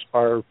players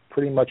are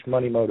pretty much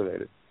money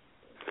motivated?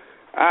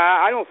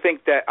 I don't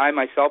think that I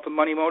myself am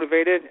money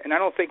motivated, and I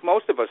don't think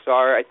most of us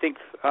are. I think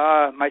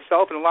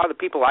myself and a lot of the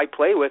people I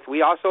play with,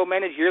 we also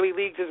manage yearly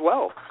leagues as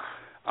well.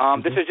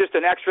 This is just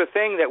an extra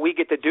thing that we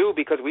get to do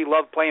because we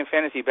love playing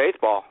fantasy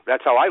baseball.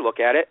 That's how I look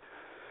at it.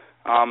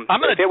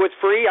 If it was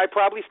free, I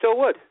probably still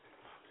would.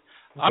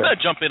 I'm going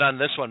to jump in on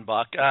this one,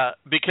 Buck,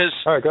 because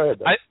all right, go ahead,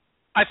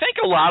 I think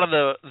a lot of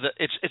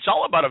it's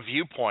all about a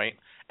viewpoint,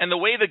 and the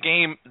way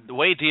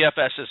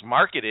DFS is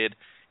marketed,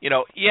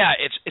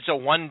 it's a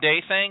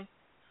one-day thing,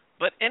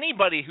 but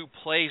anybody who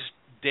plays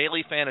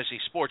daily fantasy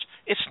sports,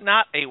 it's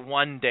not a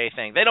one-day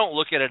thing. They don't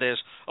look at it as,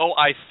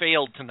 I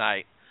failed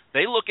tonight.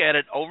 They look at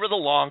it over the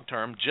long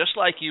term, just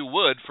like you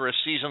would for a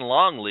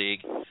season-long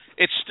league.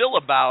 It's still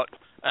about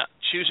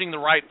choosing the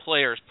right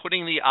players,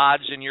 putting the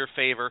odds in your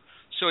favor.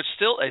 So it's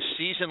still a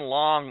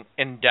season-long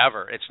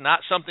endeavor. It's not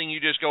something you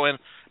just go in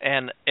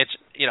and it's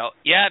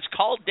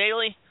called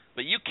daily,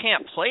 but you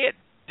can't play it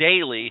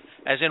daily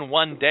as in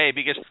one day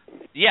because,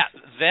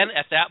 then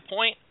at that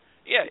point,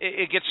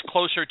 it gets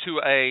closer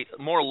to a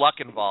more luck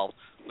involved.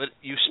 But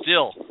you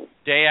still,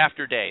 day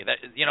after day,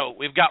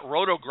 we've got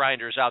Roto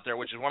Grinders out there,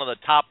 which is one of the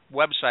top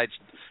websites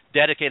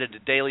dedicated to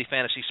daily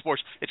fantasy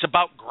sports. It's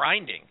about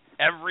grinding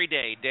every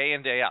day, day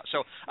in, day out.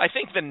 So I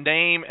think the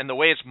name and the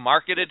way it's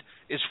marketed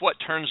is what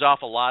turns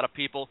off a lot of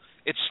people.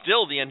 It's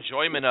still the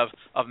enjoyment of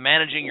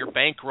managing your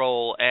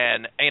bankroll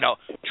and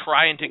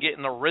trying to get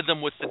in the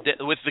rhythm with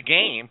the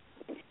game,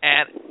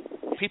 and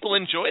people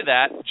enjoy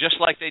that just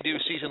like they do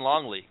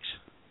season-long leagues.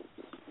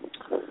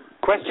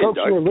 Question,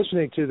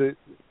 Doug.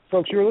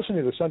 Folks, you're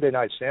listening to the Sunday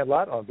Night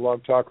Sandlot on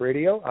Blog Talk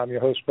Radio. I'm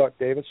your host, Buck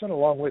Davidson,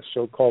 along with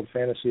so-called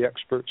Fantasy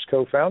Experts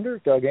co-founder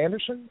Doug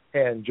Anderson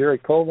and Jerry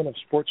Colvin of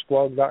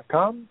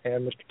SportsBlog.com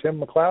and Mr. Tim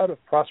McLeod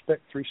of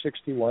Prospect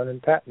 361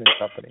 and Patent &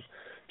 Company.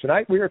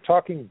 Tonight we are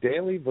talking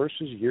daily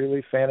versus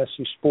yearly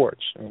fantasy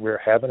sports, and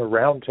we're having a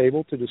round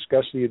table to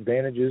discuss the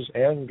advantages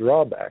and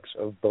drawbacks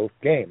of both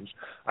games.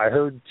 I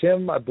heard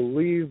Tim, I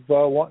believe,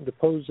 wanting to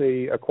pose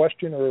a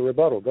question or a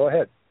rebuttal. Go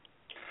ahead.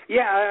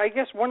 Yeah, I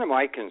guess one of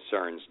my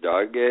concerns,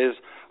 Doug, is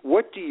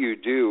what do you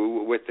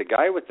do with the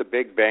guy with the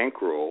big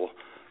bankroll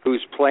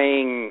who's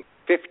playing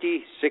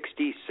 50,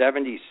 60,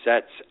 70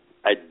 sets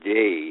a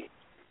day.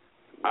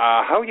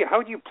 How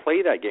do you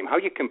play that game? How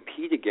do you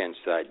compete against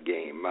that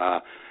game?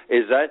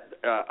 Is that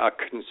a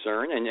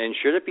concern? And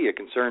should it be a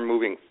concern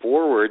moving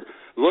forward,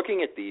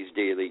 looking at these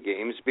daily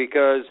games?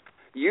 Because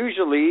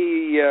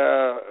usually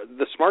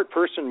the smart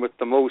person with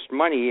the most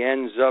money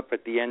ends up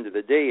at the end of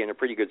the day in a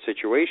pretty good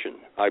situation,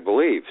 I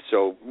believe.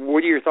 So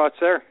what are your thoughts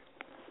there?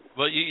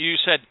 Well, you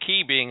said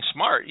key being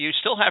smart. You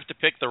still have to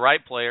pick the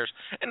right players.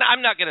 And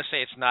I'm not going to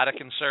say it's not a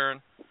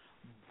concern,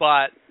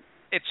 but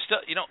it's still,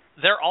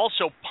 they're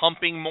also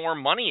pumping more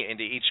money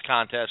into each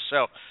contest.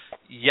 So,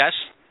 yes,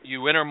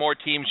 you enter more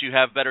teams, you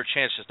have better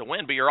chances to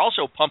win, but you're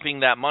also pumping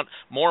that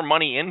more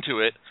money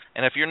into it.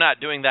 And if you're not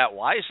doing that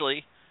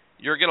wisely,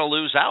 you're going to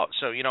lose out.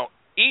 So,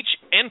 each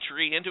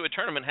entry into a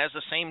tournament has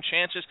the same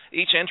chances.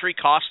 Each entry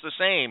costs the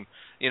same,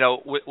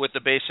 with the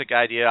basic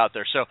idea out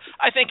there. So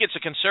I think it's a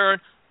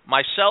concern.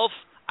 Myself,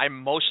 I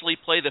mostly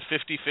play the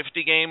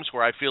 50-50 games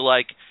where I feel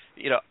like,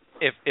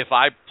 if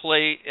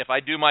I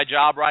do my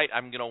job right,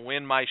 I'm going to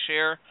win my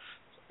share.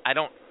 I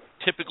don't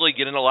typically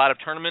get in a lot of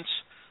tournaments,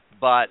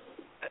 but,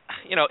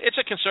 it's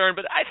a concern.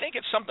 But I think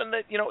it's something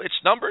that,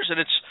 it's numbers, and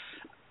it's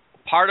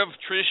part of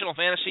traditional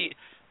fantasy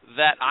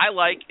that I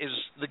like is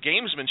the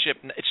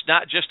gamesmanship. It's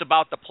not just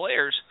about the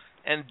players,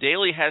 and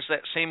daily has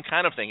that same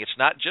kind of thing. It's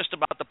not just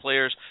about the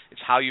players.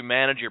 It's how you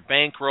manage your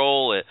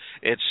bankroll.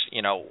 It's,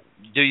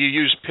 do you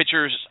use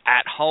pitchers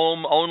at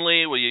home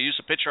only? Will you use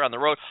a pitcher on the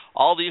road?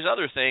 All these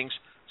other things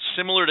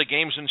similar to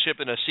gamesmanship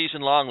in a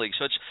season-long league.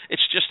 So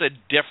it's just a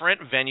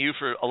different venue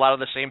for a lot of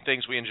the same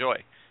things we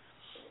enjoy.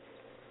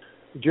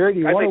 Jerry, do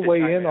you want to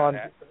weigh in on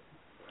that?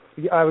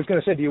 I was going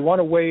to say, do you want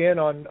to weigh in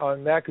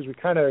on that? Because we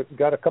kind of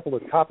got a couple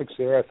of topics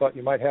there I thought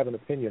you might have an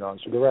opinion on.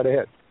 So go right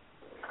ahead.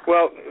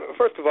 Well,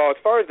 first of all, as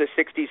far as the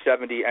 60,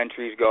 70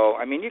 entries go,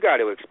 I mean, you got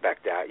to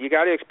expect that. You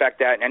got to expect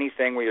that in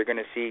anything where you're going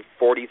to see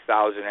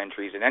 40,000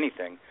 entries in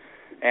anything.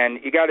 And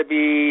you got to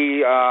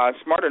be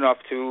smart enough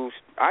to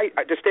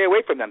stay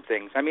away from them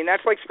things. I mean,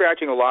 that's like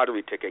scratching a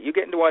lottery ticket. You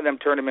get into one of them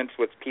tournaments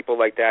with people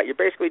like that, you're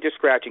basically just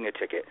scratching a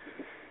ticket.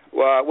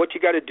 What you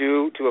got to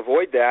do to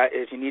avoid that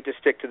is you need to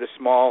stick to the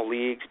small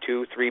leagues,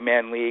 2-,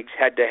 3-man leagues,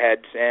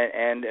 head-to-heads,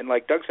 and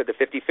like Doug said, the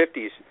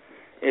 50-50s.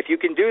 If you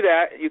can do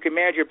that, you can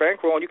manage your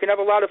bankroll, and you can have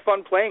a lot of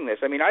fun playing this.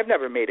 I mean, I've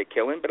never made a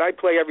killing, but I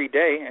play every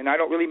day, and I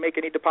don't really make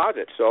any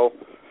deposits. So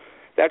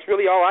that's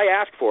really all I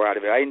ask for out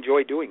of it. I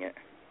enjoy doing it.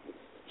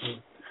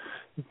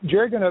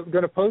 Jerry,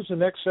 going to pose the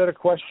next set of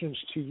questions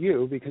to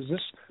you, because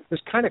this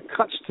kind of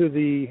cuts to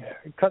the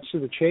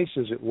chase,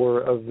 as it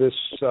were, of this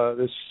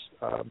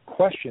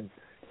question.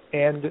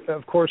 And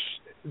of course,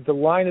 the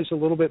line is a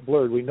little bit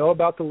blurred. We know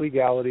about the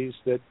legalities,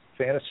 that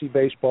fantasy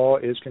baseball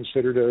is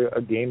considered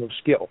a game of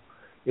skill.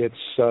 It's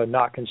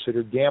not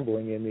considered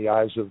gambling in the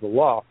eyes of the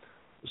law.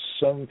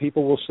 Some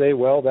people will say,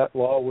 well, that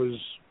law was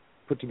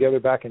put together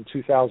back in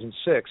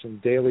 2006,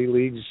 and daily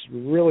leagues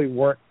really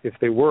weren't, if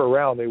they were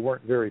around, they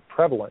weren't very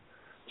prevalent.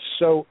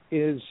 So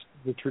is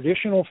the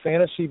traditional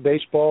fantasy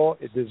baseball,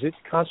 does it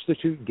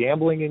constitute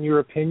gambling in your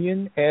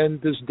opinion?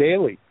 And does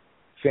daily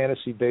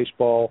fantasy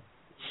baseball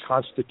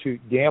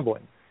constitute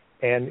gambling?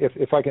 And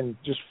if I can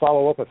just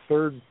follow up a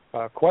third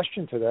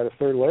question to that, a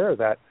third layer of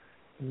that,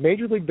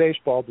 Major League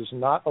Baseball does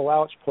not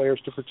allow its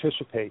players to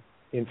participate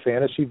in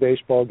fantasy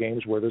baseball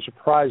games where there's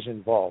a prize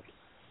involved.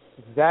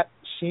 That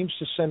seems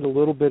to send a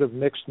little bit of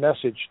mixed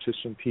message to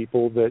some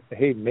people that,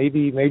 hey,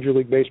 maybe Major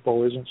League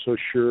Baseball isn't so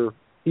sure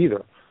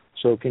either.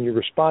 So can you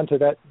respond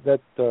to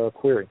that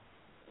query?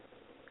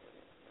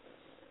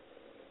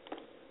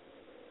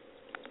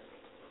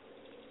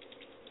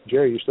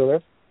 Jerry, you still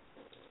there?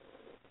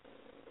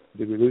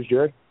 Did we lose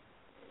Jerry?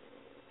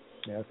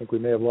 Yeah, I think we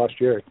may have lost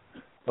Jerry.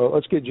 Well,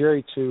 let's get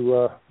Jerry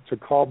to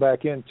call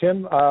back in.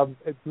 Tim,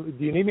 do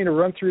you need me to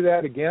run through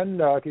that again?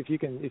 If you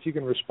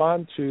can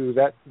respond to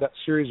that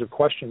series of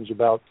questions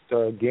about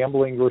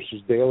gambling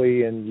versus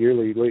daily and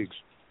yearly leagues.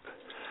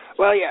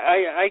 Well, yeah,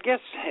 I guess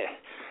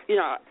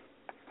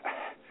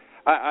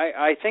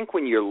I think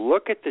when you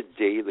look at the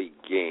daily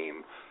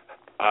game,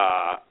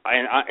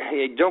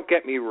 don't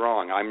get me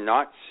wrong, I'm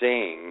not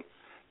saying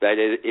that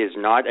it is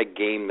not a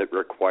game that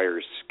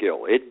requires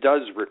skill. It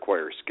does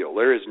require skill.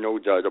 There is no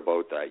doubt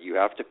about that. You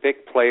have to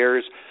pick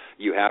players.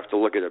 You have to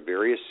look at a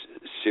very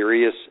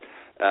serious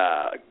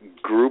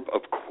group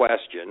of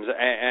questions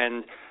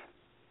and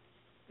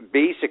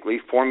basically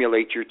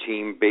formulate your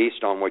team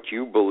based on what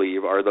you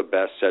believe are the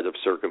best set of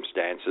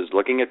circumstances,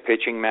 looking at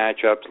pitching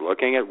matchups,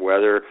 looking at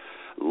weather,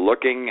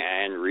 looking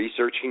and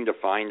researching to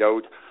find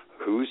out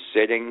who's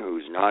sitting,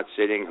 who's not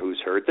sitting,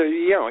 who's hurt.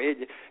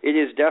 It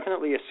is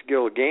definitely a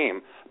skill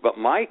game, but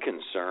my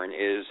concern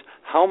is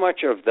how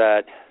much of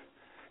that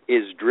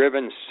is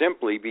driven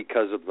simply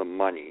because of the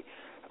money.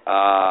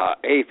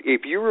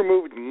 If you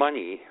removed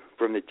money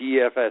from the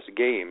DFS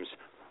games,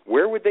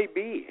 where would they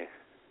be?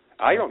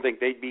 I don't think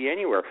they'd be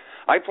anywhere.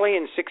 I play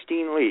in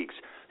 16 leagues,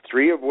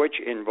 3 of which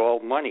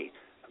involve money,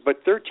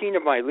 but 13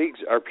 of my leagues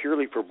are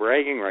purely for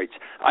bragging rights.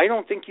 I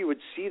don't think you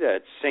would see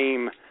that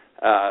same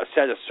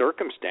set of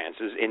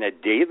circumstances in a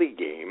daily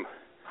game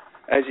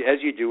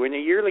as you do in a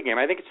yearly game.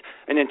 I think it's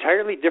an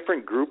entirely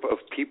different group of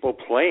people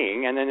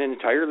playing and an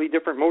entirely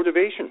different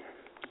motivation.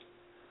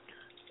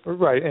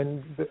 Right,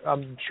 and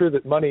I'm sure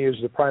that money is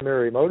the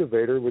primary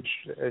motivator,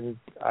 and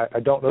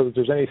I don't know that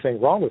there's anything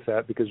wrong with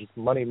that because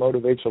money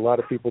motivates a lot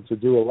of people to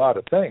do a lot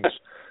of things.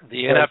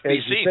 The NFBC.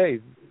 As you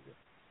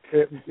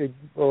say,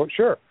 well,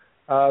 sure.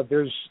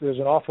 There's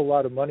an awful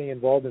lot of money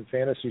involved in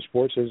fantasy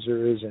sports as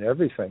there is in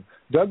everything.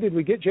 Doug, did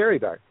we get Jerry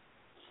back?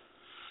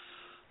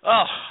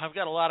 Oh, I've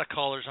got a lot of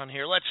callers on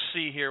here. Let's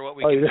see here what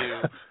we can do.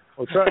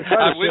 Well, try to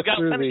we've got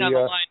through Lenny on the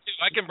line, too.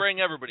 I can bring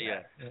everybody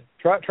in.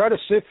 Try to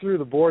sift through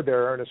the board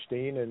there,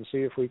 Ernestine, and see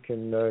if we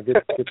can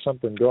get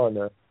something going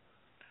there.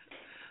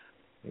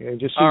 You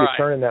just see you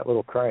turning that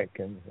little crank.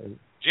 And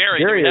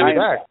Jerry, are you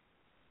back?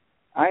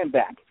 I am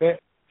back.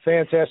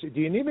 Fantastic. Do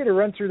you need me to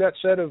run through that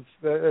set of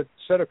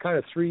kind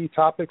of three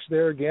topics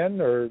there again,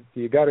 or do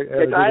you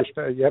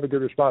you have a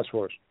good response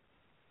for us?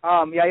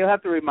 Yeah, you'll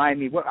have to remind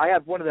me. I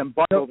have one of them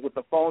bundled with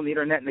the phone, the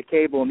internet, and the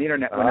cable, and the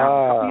internet went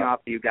out and cut me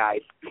off to you guys.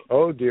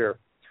 Oh, dear.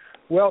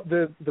 Well,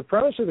 the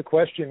premise of the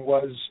question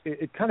was,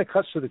 it kind of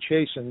cuts to the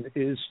chase, and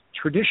is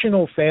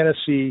traditional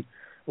fantasy,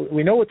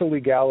 we know what the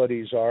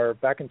legalities are.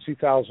 Back in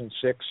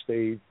 2006,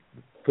 they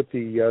put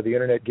the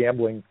internet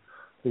gambling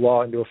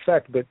law into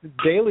effect, but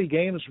daily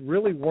games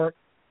really weren't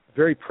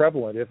very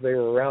prevalent, if they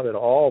were around at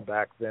all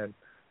back then.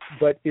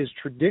 But is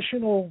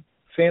traditional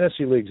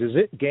fantasy leagues, is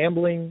it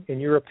gambling in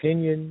your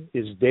opinion?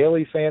 Is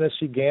daily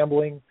fantasy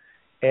gambling?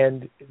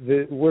 And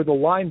where the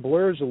line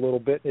blurs a little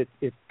bit,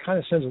 it kind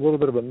of sends a little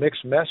bit of a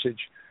mixed message.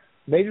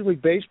 Major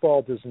League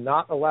Baseball does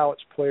not allow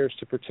its players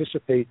to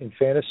participate in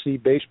fantasy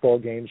baseball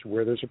games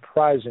where there's a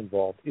prize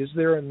involved. Is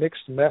there a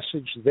mixed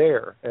message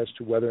there as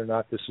to whether or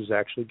not this is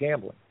actually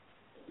gambling?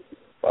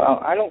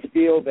 Well, I don't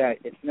feel that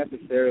it's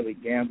necessarily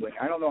gambling.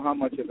 I don't know how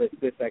much of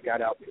this I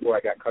got out before I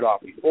got cut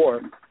off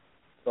before.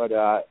 But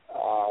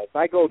if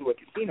I go to a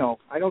casino,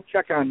 I don't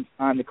check on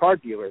the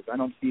card dealers. I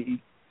don't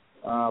see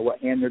what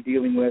hand they're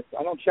dealing with.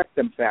 I don't check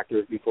them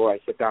factors before I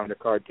sit down at the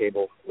card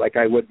table like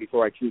I would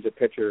before I choose a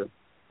pitcher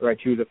or I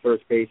choose a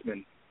first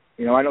baseman.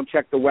 I don't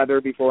check the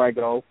weather before I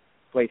go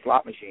play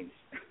slot machines.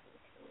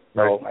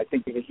 Right. So I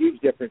think there's a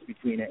huge difference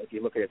between it if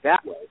you look at it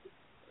that way.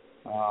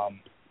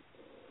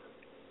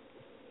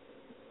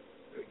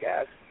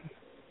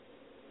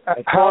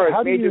 As far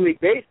as Major League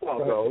Baseball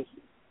goes,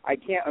 I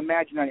can't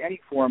imagine on any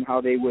form how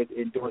they would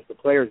endorse the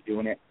players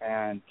doing it,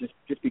 and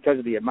just because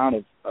of the amount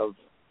of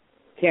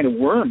can of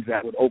worms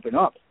that would open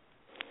up,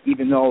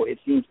 even though it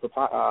seems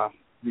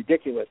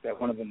ridiculous that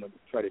one of them would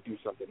try to do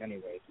something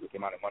anyways with the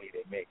amount of money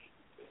they make.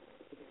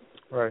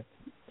 Right.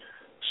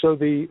 So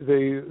the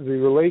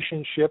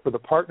relationship or the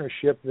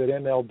partnership that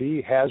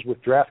MLB has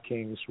with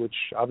DraftKings, which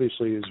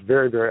obviously is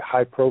very, very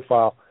high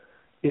profile,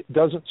 it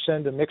doesn't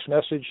send a mixed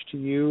message to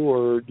you,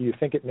 or do you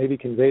think it maybe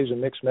conveys a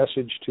mixed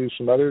message to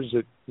some others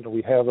that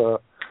we have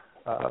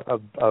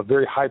a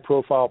very high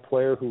profile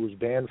player who was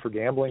banned for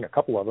gambling, a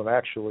couple of them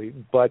actually,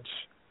 but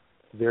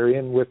they're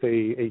in with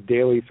a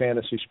daily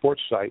fantasy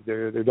sports site.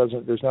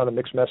 There's not a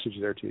mixed message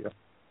there to you.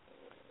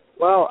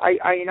 Well,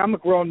 I'm a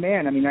grown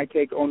man. I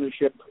take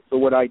ownership for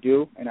what I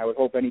do, and I would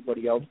hope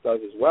anybody else does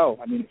as well.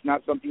 It's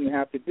not something you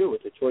have to do.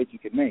 It's a choice you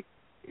can make.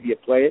 If you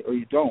play it or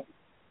you don't.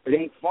 If it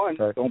ain't fun,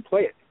 right. Don't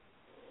play it.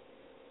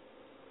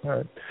 All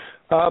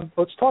right.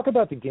 Let's talk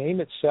about the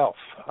game itself,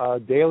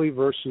 daily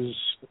versus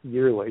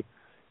yearly.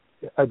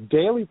 A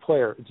daily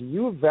player, do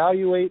you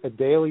evaluate a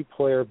daily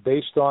player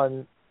based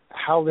on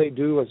how they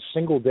do a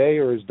single day,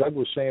 or as Doug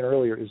was saying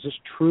earlier, is this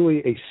truly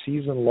a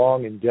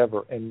season-long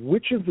endeavor? And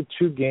which of the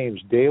two games,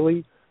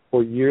 daily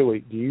or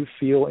yearly, do you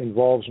feel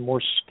involves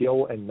more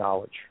skill and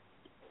knowledge?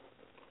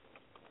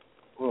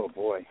 Oh,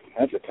 boy,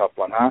 that's a tough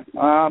one, huh?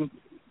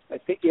 I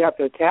think you have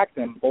to attack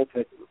them both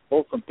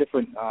from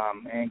different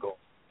angles.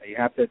 You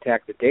have to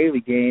attack the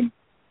daily game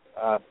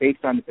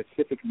based on the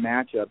specific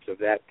matchups of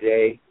that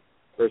day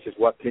versus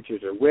what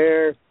pitchers are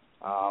where,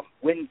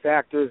 win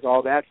factors,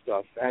 all that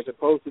stuff. As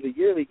opposed to the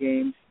yearly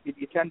games,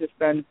 you tend to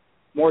spend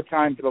more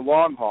time for the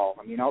long haul.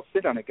 I'll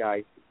sit on a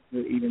guy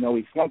even though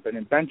he's slumping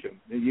and bench him.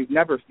 You'd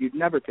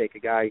never take a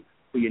guy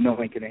who you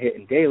know ain't going to hit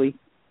in daily.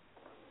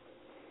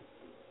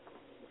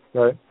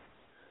 Right.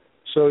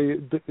 So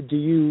do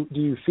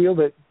you feel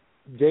that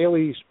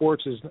daily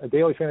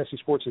fantasy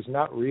sports is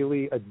not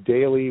really a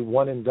daily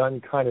one and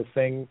done kind of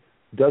thing?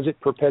 Does it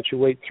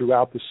perpetuate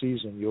throughout the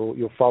season?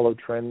 You'll follow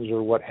trends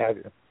or what have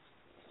you?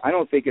 I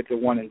don't think it's a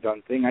one and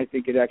done thing. I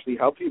think it actually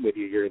helps you with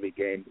your yearly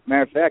game.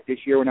 Matter of fact, this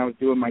year when I was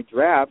doing my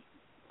draft,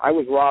 I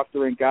was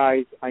rostering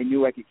guys I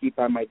knew I could keep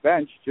on my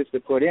bench just to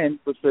put in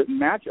for certain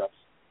matchups.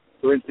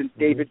 For instance,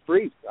 David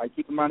Freese. I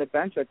keep him on the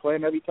bench. I play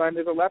him every time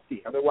there's a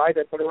lefty. Otherwise,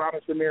 I put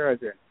Aramis Ramirez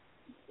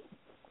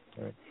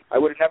in. Right. I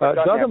would have never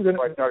done Doug, that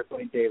before I started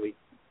playing daily.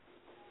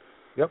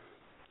 Yep.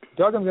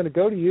 Doug, I'm going to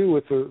go to you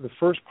with the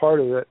first part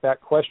of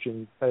that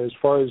question as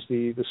far as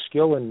the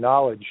skill and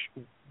knowledge.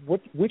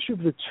 Which of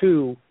the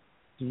two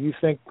do you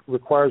think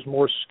requires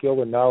more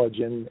skill and knowledge?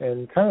 And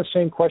kind of the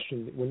same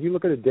question, when you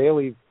look at a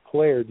daily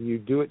player, do you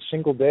do it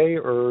single day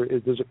or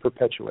does it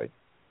perpetuate?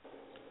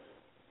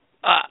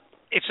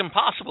 It's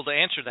impossible to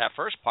answer that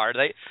first part.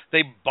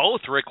 They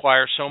both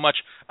require so much.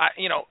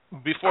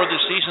 Before the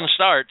season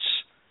starts,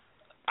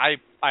 I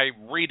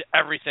read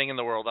everything in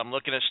the world. I'm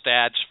looking at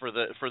stats for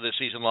the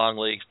season-long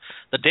leagues.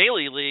 The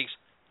daily leagues,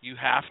 you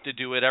have to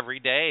do it every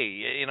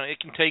day. It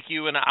can take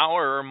you an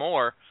hour or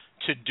more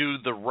to do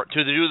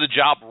the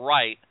job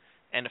right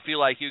and to feel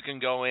like you can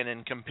go in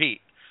and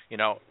compete.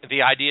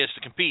 The idea is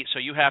to compete, so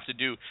you have to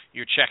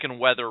you're checking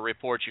weather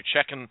reports, you're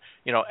checking,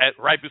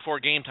 right before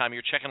game time,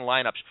 you're checking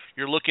lineups,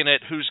 you're looking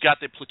at who's got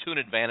the platoon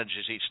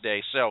advantages each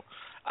day. So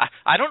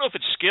I don't know if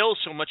it's skill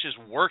so much as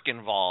work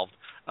involved.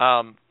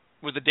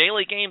 With the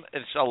daily game,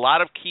 it's a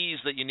lot of keys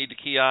that you need to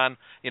key on.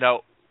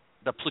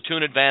 The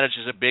platoon advantage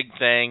is a big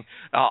thing.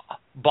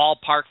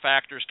 Ballpark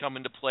factors come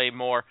into play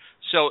more.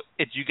 So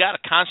you got to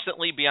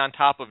constantly be on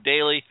top of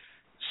daily.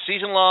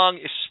 Season long,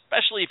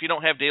 especially if you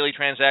don't have daily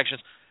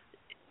transactions,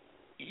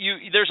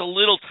 there's a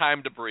little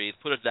time to breathe,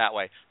 put it that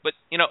way. But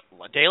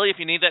daily, if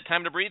you need that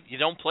time to breathe, you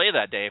don't play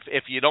that day.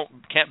 If you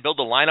can't build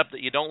a lineup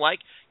that you don't like,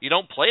 you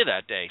don't play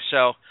that day.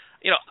 So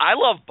I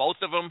love both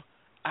of them.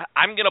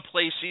 I'm going to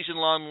play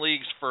season-long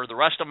leagues for the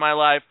rest of my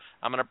life.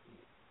 I'm going to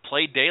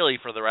play daily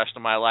for the rest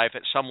of my life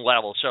at some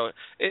level. So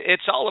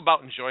it's all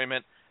about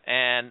enjoyment,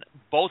 and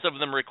both of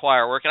them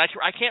require work. And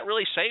I can't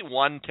really say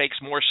one takes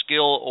more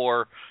skill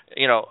or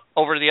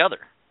over the other.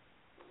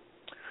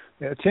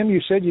 Yeah, Tim, you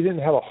said you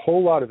didn't have a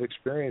whole lot of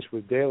experience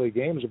with daily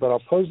games, but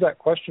I'll pose that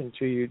question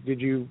to you. Did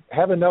you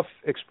have enough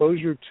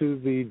exposure to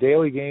the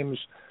daily games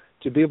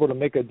to be able to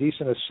make a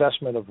decent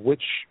assessment of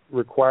which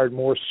required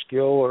more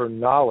skill or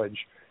knowledge?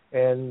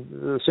 And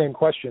the same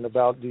question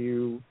about, do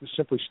you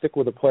simply stick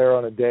with a player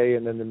on a day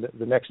and then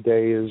the next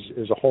day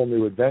is a whole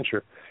new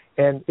adventure?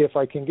 And if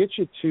I can get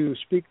you to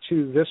speak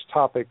to this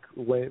topic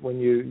when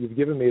you've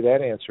given me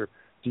that answer,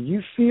 do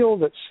you feel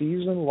that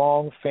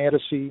season-long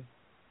fantasy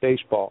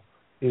baseball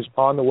is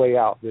on the way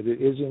out, that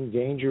it is in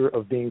danger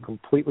of being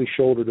completely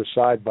shouldered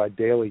aside by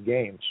daily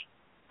games?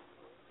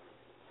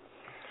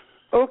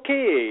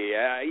 Okay,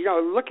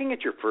 looking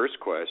at your first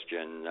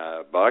question,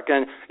 Buck,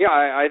 and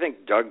I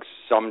think Doug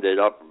summed it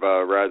up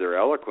rather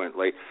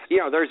eloquently.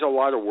 There's a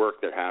lot of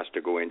work that has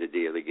to go into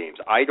daily games.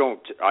 I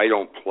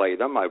don't play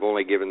them. I've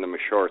only given them a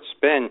short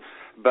spin,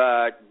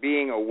 but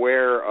being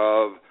aware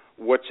of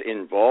what's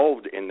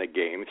involved in the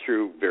game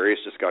through various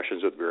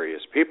discussions with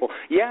various people,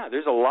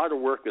 there's a lot of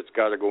work that's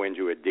got to go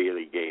into a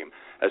daily game.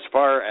 As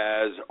far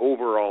as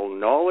overall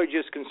knowledge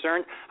is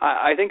concerned,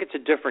 I think it's a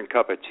different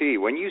cup of tea.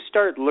 When you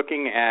start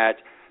looking at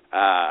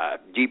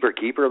deeper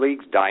keeper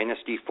leagues,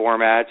 dynasty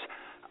formats,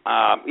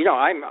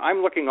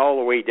 I'm looking all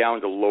the way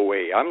down to low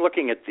A. I'm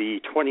looking at the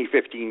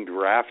 2015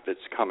 draft that's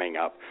coming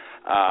up.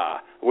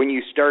 When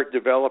you start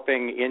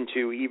developing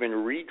into even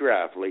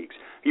redraft leagues,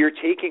 you're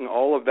taking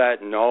all of that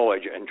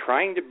knowledge and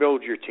trying to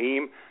build your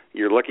team.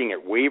 You're looking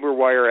at waiver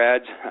wire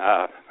ads.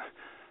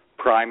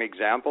 Prime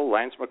example,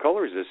 Lance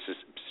McCullers is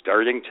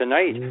starting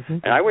tonight. Mm-hmm.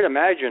 And I would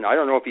imagine, I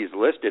don't know if he's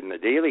listed in the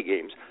daily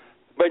games,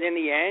 but in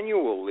the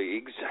annual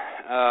leagues,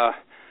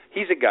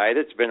 he's a guy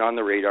that's been on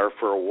the radar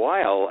for a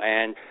while.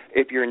 And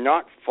if you're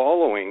not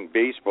following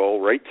baseball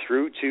right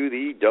through to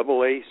the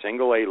AA,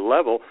 single A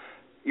level,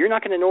 you're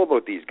not going to know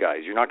about these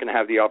guys. You're not going to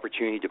have the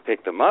opportunity to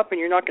pick them up, and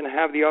you're not going to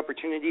have the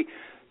opportunity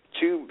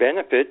to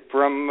benefit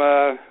from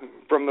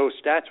those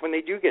stats when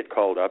they do get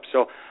called up.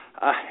 So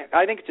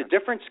I think it's a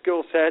different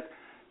skill set,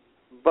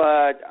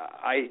 but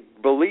I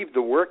believe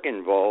the work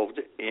involved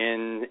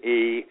in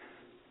a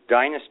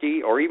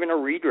dynasty or even a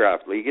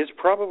redraft league is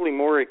probably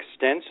more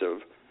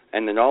extensive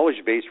and the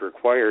knowledge base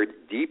required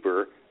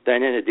deeper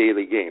than in a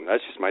daily game.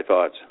 That's just my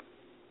thoughts.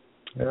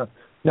 Yeah.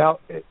 Now,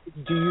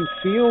 do you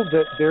feel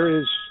that there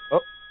is? Oh,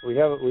 we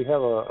have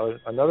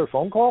another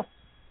phone call.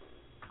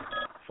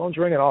 Phone's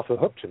ringing off the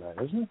hook tonight,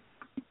 isn't it?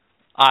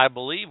 I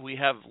believe we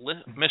have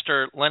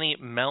Mr. Lenny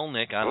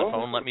Melnick on the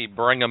phone. Let me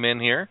bring him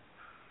in here.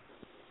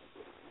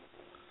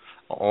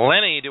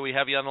 Lenny, do we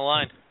have you on the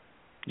line?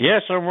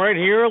 Yes, I'm right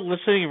here,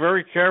 listening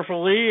very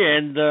carefully,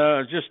 and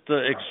just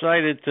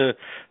excited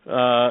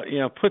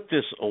to put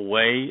this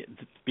away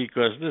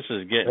because this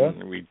is getting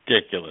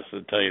ridiculous,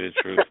 to tell you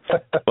the truth.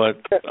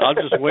 But I'll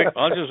just wait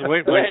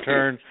my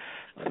turn.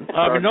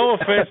 No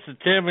offense to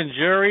Tim and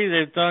Jerry.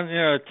 They've done,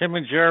 Tim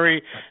and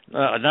Jerry,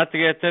 not to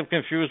get them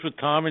confused with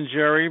Tom and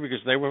Jerry because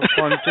they were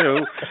fun too.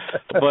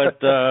 But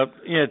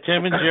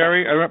Tim and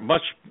Jerry are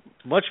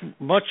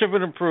much of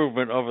an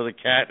improvement over the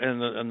cat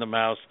and the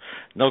mouse,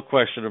 no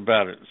question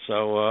about it.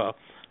 So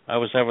I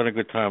was having a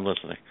good time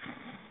listening.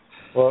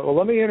 Well,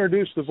 let me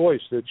introduce the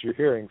voice that you're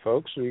hearing,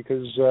 folks,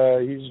 because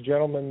he's a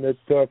gentleman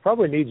that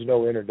probably needs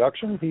no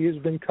introduction. He has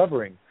been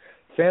covering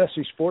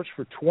fantasy sports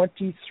for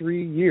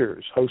 23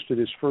 years, hosted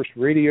his first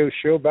radio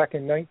show back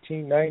in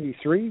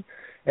 1993,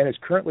 and is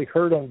currently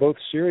heard on both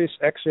Sirius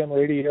XM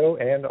Radio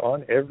and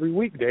on every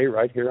weekday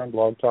right here on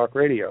Blog Talk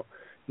Radio.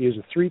 He is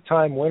a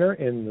 3-time winner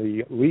in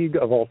the League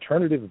of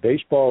Alternative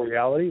Baseball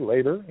Reality,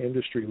 Labor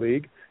Industry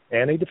League,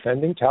 and a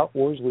defending Tout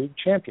Wars League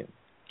champion.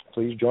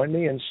 Please join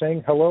me in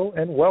saying hello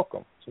and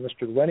welcome to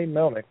Mr. Lenny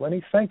Melnick.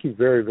 Lenny, thank you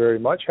very, very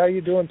much. How are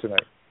you doing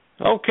tonight?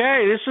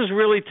 Okay, this has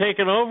really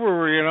taken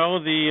over,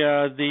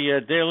 the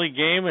daily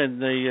game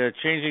and the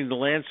changing the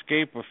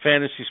landscape of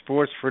fantasy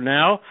sports for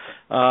now.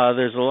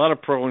 There's a lot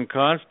of pro and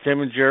cons.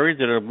 Tim and Jerry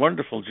did a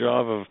wonderful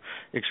job of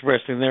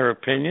expressing their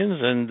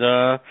opinions,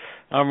 and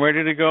I'm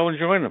ready to go and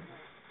join them.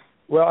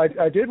 Well,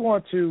 I did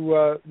want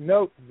to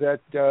note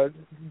that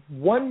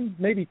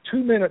maybe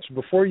 2 minutes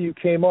before you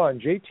came on,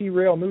 JT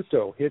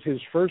Realmuto hit his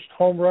first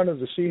home run of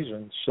the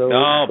season. So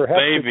perhaps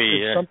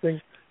it's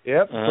something.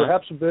 Yep,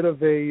 perhaps a bit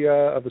of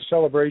a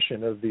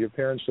celebration of the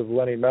appearance of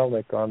Lenny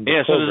Melnick on the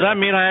program. So does that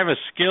mean I have a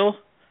skill?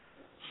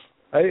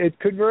 It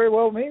could very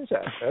well mean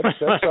that. That's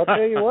I'll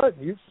tell you what,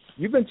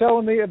 you've been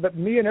telling me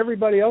and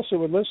everybody else who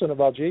would listen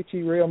about JT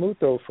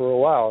Realmuto for a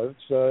while.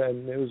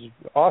 And it was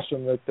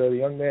awesome that the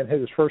young man hit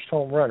his first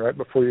home run right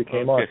before you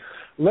came on.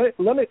 Lenny,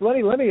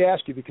 let me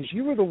ask you, because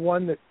you were the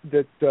one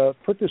that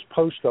put this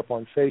post up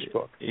on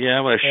Facebook. Yeah,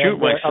 I'm going to shoot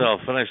myself.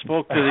 And I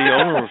spoke to the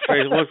owner of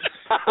Facebook.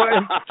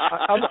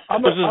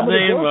 What's his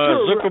name?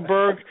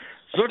 Zuckerberg.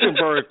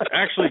 Zuckerberg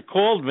actually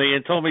called me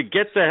and told me,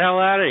 "Get the hell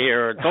out of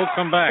here! Or don't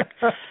come back."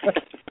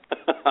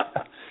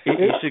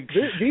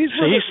 He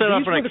set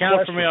up an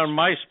account for me on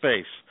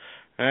MySpace.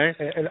 Right?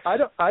 And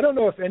I don't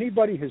know if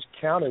anybody has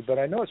counted, but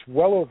I know it's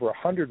well over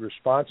 100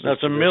 responses.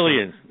 That's a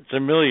million. It's a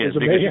million.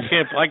 Because you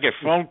can't. I get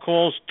phone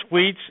calls,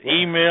 tweets,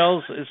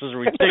 emails. This is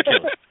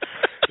ridiculous.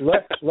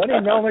 Lenny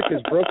Melnick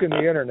has broken the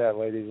internet,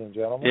 ladies and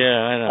gentlemen. Yeah,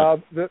 I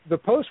know. The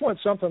post went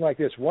something like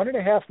this: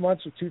 1.5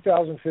 months of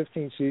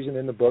 2015 season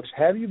in the books.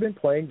 Have you been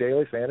playing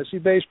daily fantasy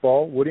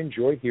baseball? Would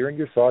enjoy hearing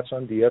your thoughts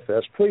on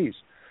DFS, please.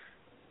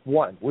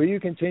 1, will you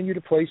continue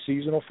to play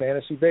seasonal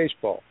fantasy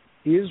baseball?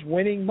 Is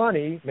winning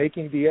money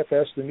making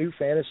DFS the new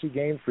fantasy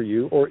game for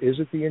you, or is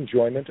it the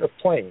enjoyment of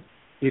playing?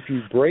 If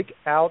you break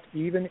out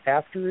even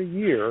after a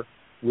year,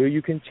 will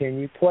you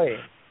continue playing?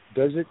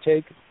 Does it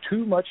take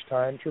too much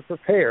time to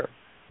prepare?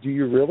 Do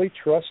you really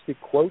trust the,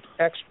 quote,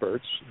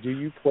 experts? Do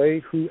you play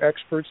who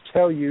experts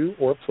tell you,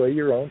 or play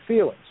your own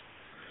feelings?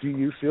 Do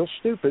you feel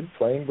stupid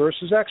playing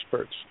versus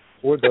experts,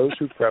 or those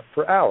who prep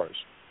for hours?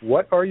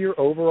 What are your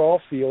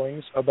overall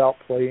feelings about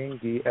playing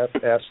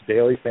DFS,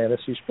 daily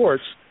fantasy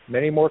sports?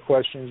 Many more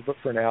questions, but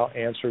for now,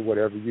 answer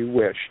whatever you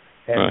wish.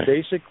 And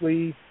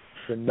basically,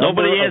 the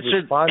number Nobody of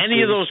answered responses,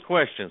 any of those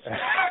questions.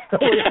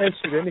 Nobody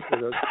answered any of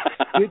those.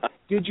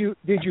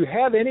 Did you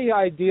have any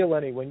idea,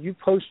 Lenny, when you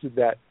posted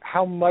that,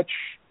 how much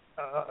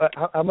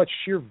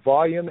sheer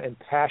volume and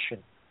passion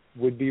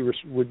would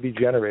be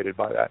generated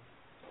by that?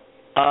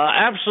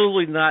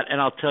 Absolutely not, and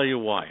I'll tell you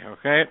why.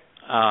 Okay.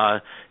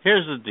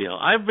 Here's the deal.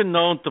 I've been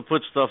known to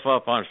put stuff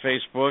up on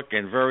Facebook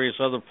and various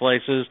other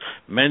places,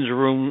 men's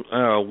room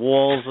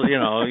walls,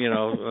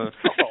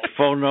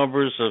 phone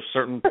numbers of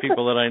certain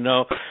people that I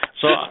know.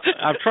 So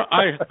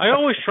I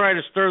always try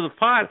to stir the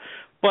pot.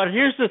 But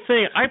here's the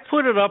thing. I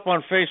put it up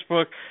on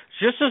Facebook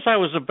just as I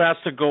was about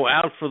to go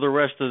out for the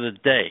rest of the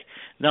day.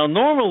 Now,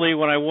 normally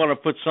when I want to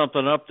put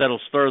something up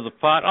that'll stir the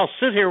pot, I'll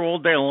sit here all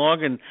day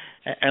long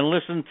and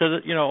listen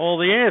to all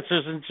the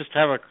answers and just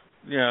have a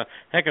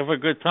heck of a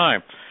good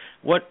time.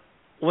 What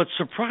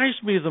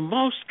surprised me the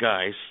most,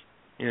 guys,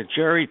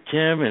 Jerry,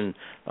 Tim, and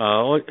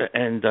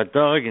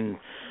Doug, and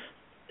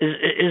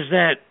is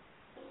that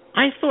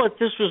I thought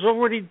this was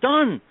already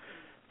done.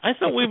 I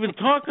thought we've been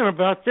talking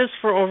about this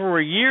for over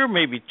a year,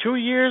 maybe 2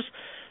 years.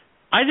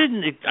 I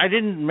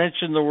didn't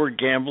mention the word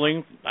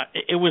gambling.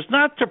 It was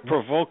not to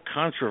provoke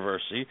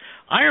controversy.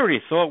 I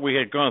already thought we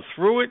had gone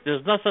through it.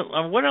 There's nothing.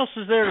 What else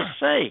is there to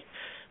say?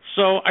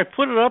 So I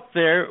put it up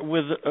there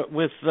with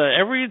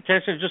every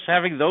intention of just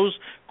having those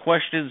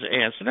questions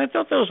answered. I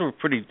thought those were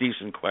pretty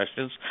decent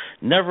questions.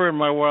 Never in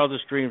my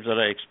wildest dreams did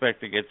I expect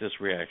to get this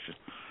reaction.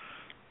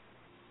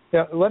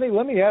 Now, Lenny,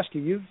 let me ask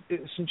you,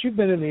 since you've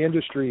been in the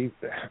industry,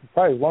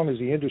 probably as long as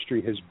the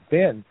industry has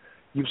been,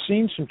 you've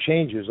seen some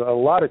changes, a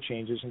lot of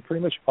changes, and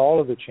pretty much all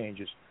of the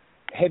changes.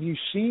 Have you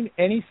seen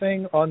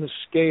anything on the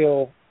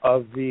scale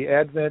of the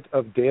advent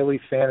of daily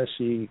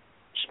fantasy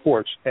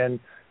sports? And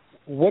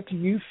what do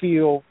you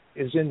feel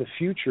is in the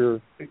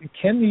future?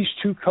 Can these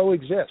two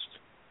coexist?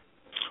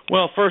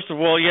 Well, first of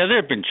all, yeah,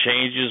 there have been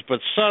changes, but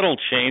subtle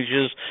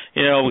changes.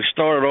 We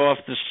started off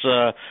this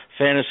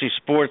fantasy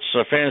sports,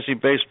 fantasy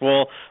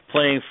baseball,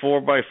 playing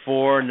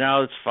 4x4.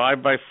 Now it's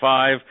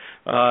 5x5.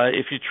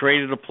 If you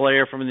traded a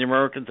player from the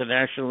American to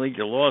National League,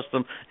 you lost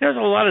them. There's a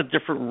lot of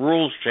different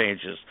rules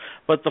changes,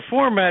 but the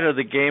format of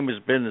the game has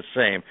been the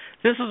same.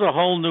 This is a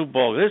whole new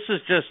ball. This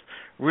is just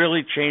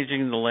really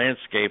changing the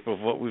landscape of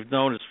what we've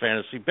known as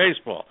fantasy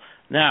baseball.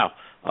 Now,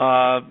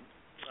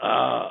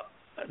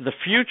 the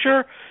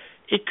future.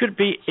 It could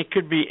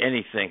be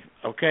anything,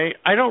 okay?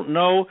 I don't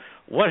know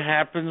what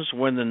happens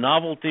when the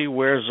novelty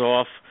wears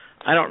off.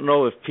 I don't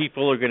know if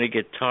people are going to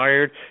get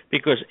tired,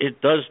 because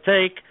it does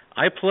take.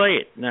 I play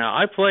it now.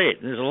 I play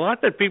it. There's a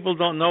lot that people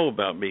don't know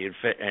about me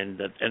and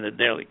the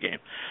daily game,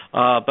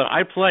 but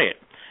I play it,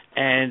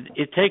 and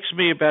it takes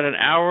me about an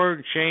hour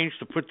and change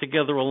to put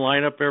together a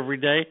lineup every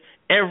day.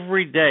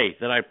 Every day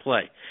that I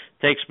play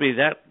takes me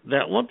that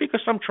long,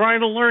 because I'm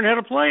trying to learn how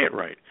to play it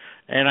right,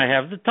 and I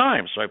have the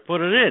time, so I put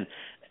it in.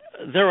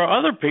 there are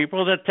other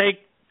people that take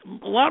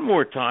a lot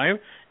more time,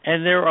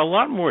 and they're a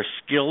lot more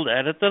skilled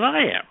at it than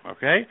I am,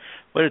 okay?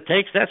 But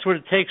that's what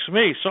it takes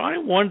me. So I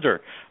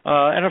wonder,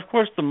 and of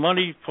course the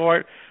money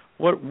part,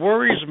 what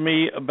worries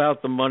me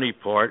about the money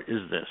part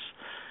is this,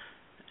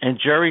 and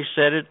Jerry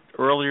said it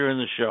earlier in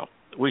the show.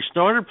 We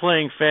started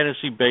playing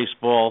fantasy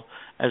baseball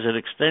as an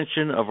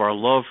extension of our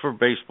love for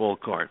baseball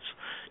cards.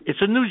 It's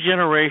a new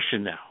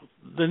generation now.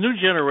 The new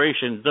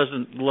generation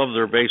doesn't love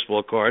their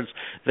baseball cards.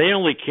 They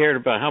only cared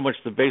about how much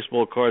the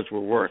baseball cards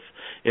were worth.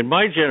 In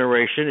my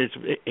generation,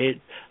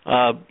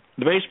 the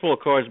baseball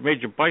cards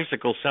made your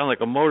bicycle sound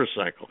like a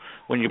motorcycle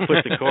when you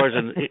put the cards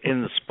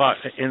in the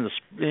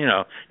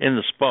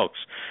spokes.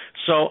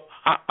 So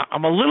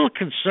I'm a little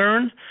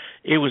concerned.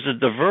 It was a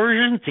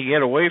diversion to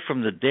get away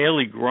from the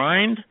daily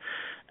grind,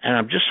 and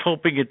I'm just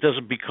hoping it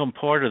doesn't become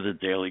part of the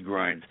daily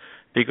grind,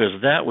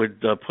 because that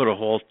would put a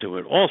halt to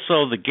it.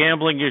 Also, the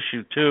gambling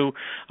issue, too.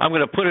 I'm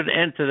going to put an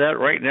end to that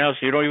right now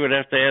so you don't even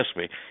have to ask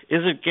me.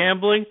 Is it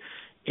gambling?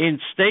 In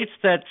states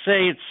that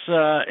say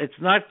it's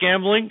not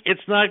gambling,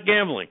 it's not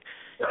gambling.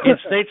 In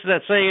states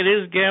that say it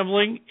is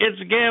gambling, it's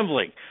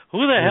gambling.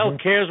 Who the hell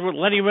cares what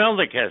Lenny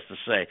Melnick has to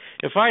say?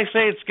 If I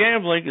say it's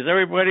gambling, is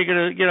everybody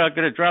going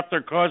to drop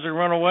their cards and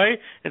run away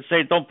and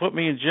say, don't put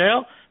me in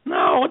jail?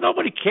 No,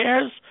 nobody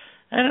cares.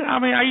 And, I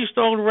mean, I used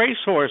to own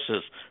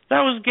racehorses.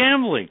 That was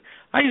gambling.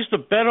 I used to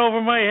bet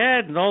over my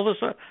head and all this.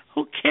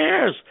 Who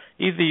cares?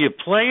 Either you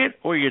play it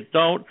or you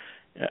don't.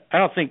 I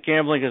don't think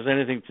gambling has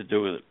anything to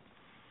do with it.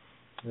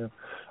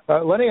 Yeah.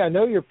 Lenny, I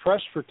know you're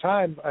pressed for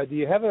time. Do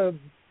you have a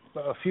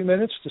few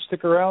minutes to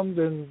stick around?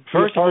 And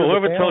first of all,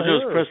 whoever told you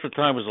I was pressed for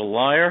time was a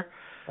liar.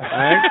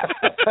 Right?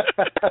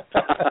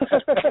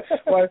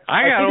 Well,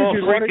 I got all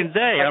freaking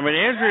day. I mean,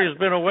 Andrea's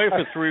been away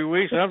for 3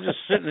 weeks, and I'm just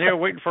sitting here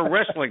waiting for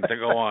wrestling to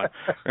go on.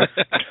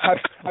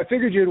 I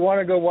figured you'd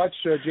want to go watch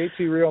JT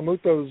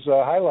Realmuto's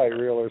highlight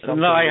reel or something.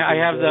 No, I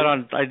have that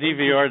on. I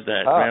DVR'd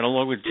that, man,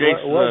 along with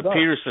Jace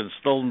Peterson,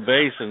 stolen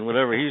base, and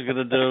whatever he's going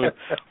to do.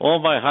 All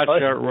my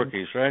hotshot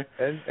rookies, right?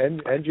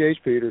 And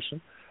Jace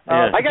Peterson.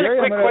 Yeah. I got a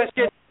quick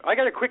question. I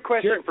got a quick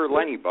question for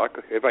Lenny, Buck,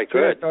 if I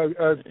could. Go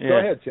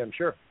ahead, Tim.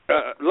 Sure.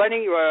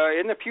 Lenny,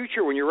 in the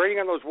future, when you're writing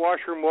on those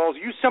washroom walls,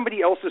 use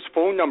somebody else's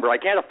phone number. I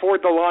can't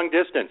afford the long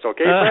distance,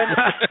 okay,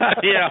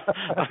 friend? Yeah.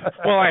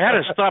 Well, I had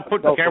to stop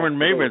putting Cameron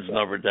Mayburn's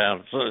number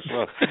down. So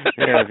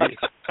yeah,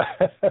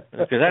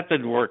 because that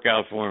didn't work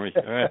out for me.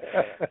 All right.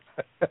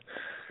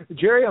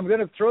 Jerry, I'm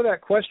going to throw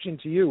that question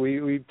to you.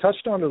 We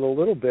touched on it a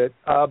little bit.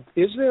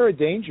 Is there a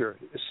danger,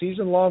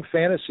 season-long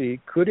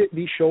fantasy, could it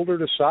be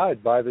shouldered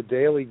aside by the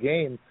daily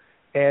game?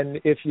 And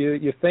if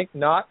you think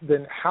not,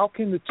 then how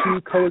can the two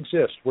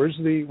coexist? Where's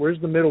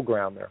the middle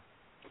ground there?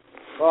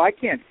 Well, I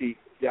can't see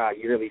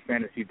yearly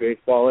fantasy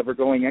baseball ever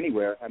going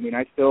anywhere. I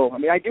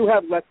do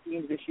have less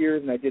teams this year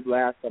than I did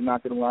last. I'm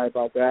not going to lie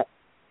about that.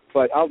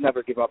 But I'll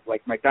never give up,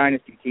 like my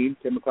dynasty team.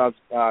 Tim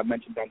McLeod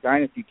mentioned on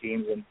dynasty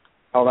teams, and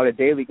a lot of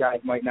daily guys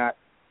might not,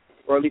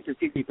 or at least for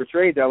CC for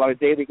trade, a lot of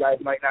daily guys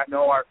might not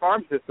know our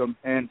farm system.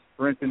 And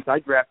for instance, I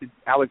drafted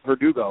Alex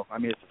Verdugo. I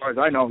mean, as far as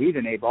I know, he's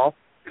an A-ball.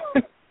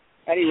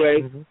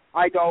 Anyway,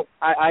 I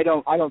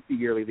don't see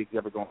yearly leagues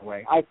ever going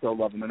away. I still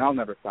love them, and I'll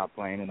never stop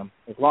playing in them.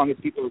 As long as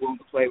people are willing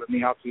to play with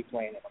me, I'll keep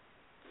playing in them.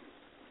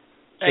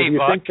 So do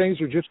you think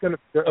things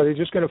are they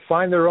just going to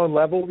find their own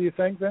level? Do you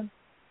think then?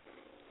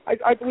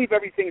 I believe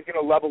everything's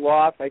going to level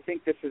off. I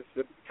think this is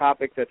a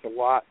topic that's a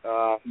lot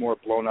more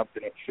blown up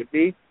than it should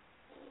be.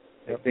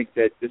 I think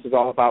that this is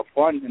all about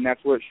fun, and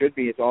that's where it should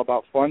be. It's all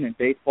about fun and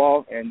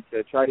baseball, and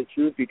to try to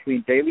choose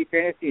between daily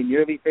fantasy and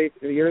yearly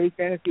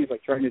fantasy is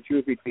like trying to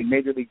choose between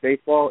Major League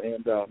Baseball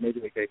and Major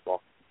League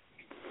Baseball.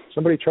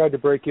 Somebody tried to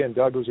break in.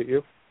 Doug, was it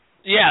you?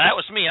 Yeah, that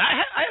was me.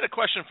 I had a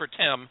question for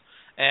Tim,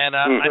 and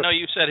I know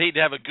you said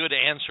he'd have a good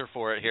answer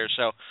for it here.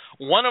 So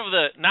one of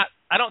the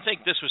I don't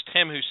think this was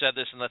Tim who said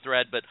this in the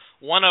thread, but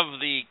one of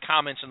the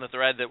comments in the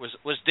thread that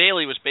was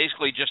daily was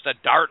basically just a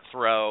dart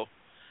throw,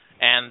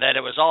 and that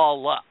it was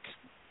all luck.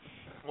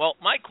 Well,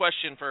 my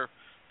question for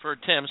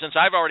Tim, since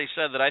I've already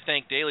said that I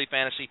think daily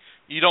fantasy,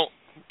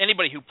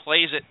 anybody who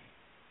plays it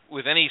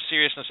with any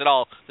seriousness at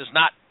all does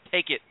not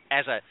take it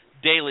as a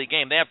daily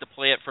game. They have to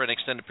play it for an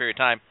extended period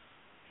of time.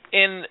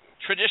 In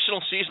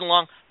traditional season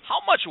long,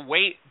 how much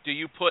weight do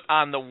you put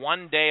on the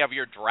one day of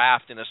your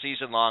draft in a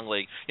season-long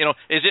league?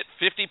 Is it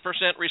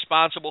 50%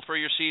 responsible for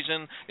your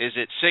season? Is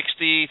it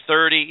 60,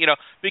 30?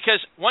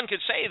 Because one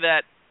could say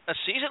that a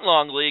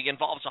season-long league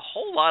involves a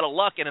whole lot of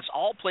luck, and it's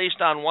all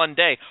placed on one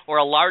day, or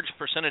a large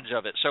percentage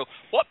of it. So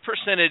what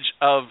percentage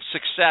of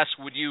success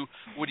would you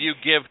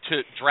give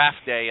to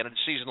draft day in a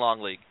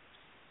season-long league?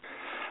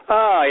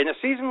 In a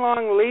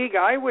season-long league,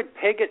 I would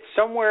peg it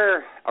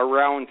somewhere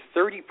around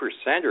 30%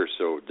 or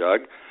so,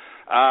 Doug.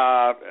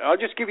 I'll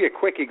just give you a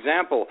quick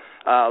example.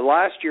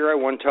 Last year I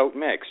won tout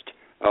mixed.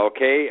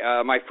 Okay,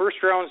 my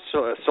first-round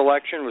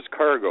selection was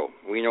Cargo.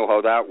 We know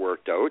how that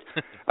worked out.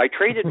 I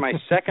traded my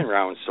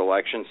second-round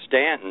selection,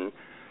 Stanton,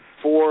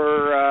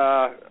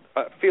 for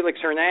Felix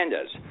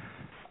Hernandez.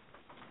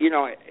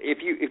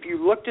 If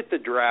you looked at the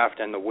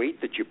draft and the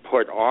weight that you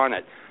put on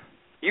it,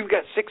 You've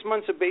got 6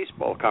 months of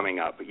baseball coming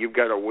up. You've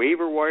got a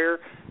waiver wire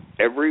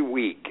every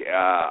week.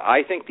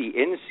 I think the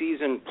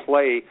in-season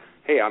play,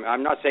 hey,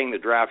 I'm not saying the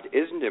draft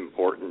isn't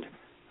important,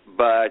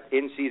 but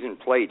in-season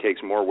play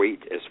takes more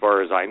weight as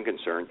far as I'm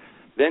concerned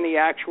than the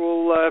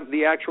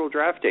actual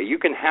draft day. You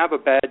can have a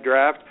bad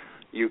draft,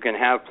 you can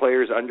have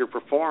players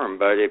underperform,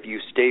 but if you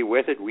stay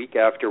with it week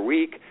after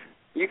week,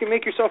 you can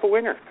make yourself a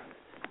winner.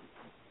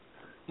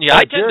 Yeah,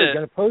 I tend Jerry, to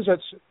going to pose that.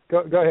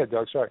 Go ahead,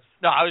 Doug. Sorry.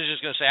 No, I was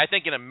just going to say, I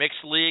think in a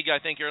mixed league,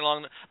 I think you're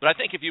along. But I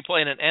think if you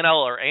play in an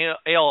NL or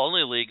AL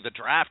only league, the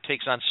draft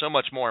takes on so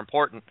much more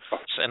importance,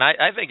 and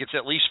I think it's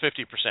at least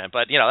 50%.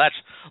 But that's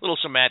a little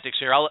semantics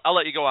here. I'll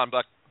let you go on,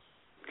 Buck.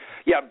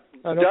 Yeah,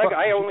 no Doug, problem.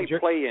 I only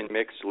play in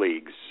mixed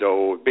leagues,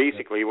 so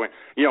basically, when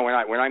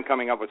I'm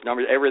coming up with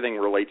numbers, everything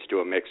relates to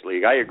a mixed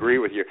league. I agree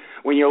with you.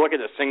 When you look at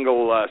a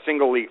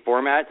single league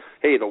format,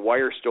 hey, the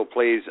wire still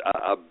plays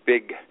a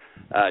big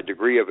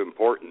degree of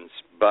importance,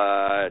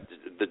 but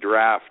the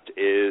draft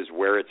is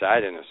where it's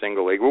at in a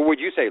single league. What would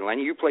you say,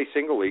 Lenny? You play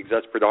single leagues.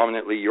 That's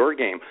predominantly your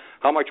game.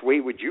 How much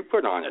weight would you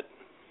put on it?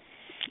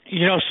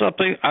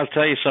 Something. I'll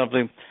tell you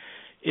something.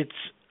 It's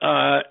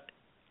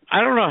I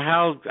don't know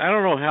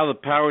how the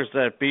powers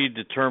that be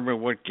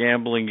determine what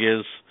gambling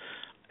is,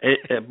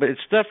 but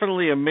it's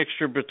definitely a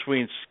mixture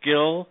between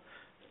skill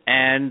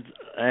and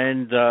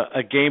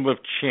a game of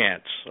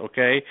chance.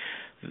 Okay,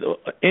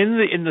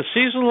 in the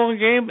season-long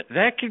game,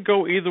 that could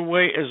go either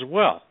way as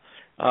well.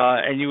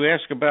 And you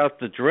ask about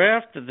the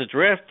draft. The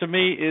draft to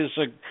me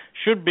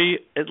should be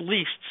at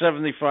least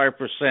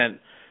 75%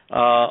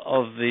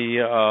 of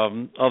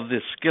the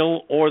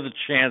skill or the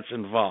chance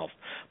involved.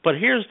 But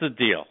here's the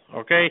deal,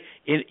 okay?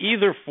 In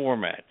either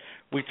format,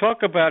 we talk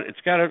about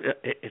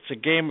it's a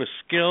game of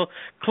skill.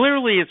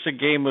 Clearly, it's a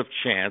game of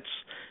chance,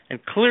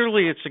 and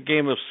clearly, it's a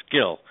game of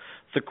skill.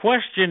 The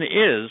question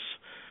is,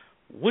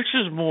 which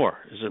is more?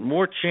 Is it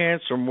more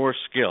chance or more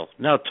skill?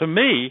 Now, to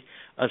me,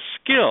 a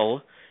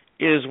skill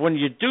is when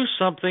you do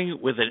something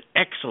with an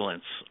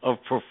excellence of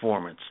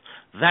performance.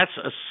 That's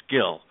a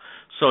skill.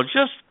 So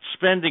just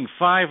spending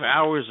 5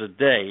 hours a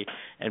day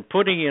and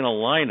putting in a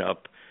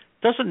lineup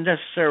doesn't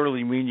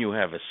necessarily mean you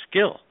have a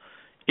skill.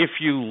 If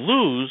you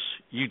lose,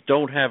 you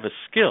don't have a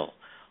skill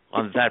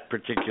on that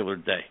particular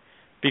day.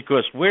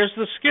 Because where's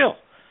the skill?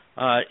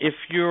 If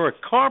you're a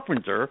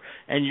carpenter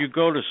and you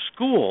go to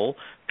school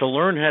to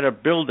learn how to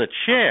build a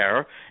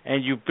chair,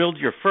 and you build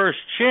your first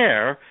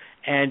chair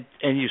and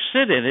you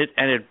sit in it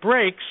and it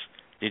breaks,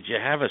 did you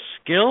have a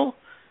skill?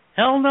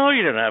 Hell no,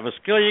 you didn't have a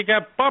skill. You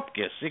got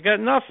bupkis. You got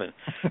nothing.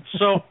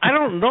 So I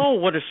don't know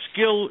what a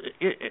skill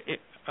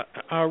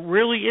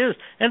really is.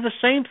 And the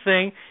same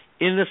thing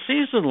in the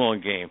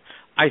season-long game.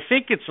 I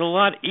think it's a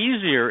lot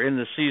easier in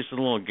the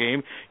season-long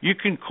game. You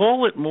can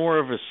call it more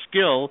of a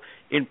skill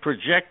in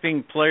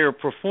projecting player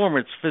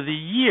performance for the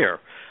year.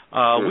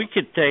 We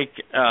could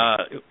take,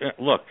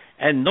 look,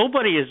 and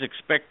nobody is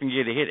expecting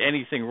you to hit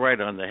anything right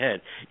on the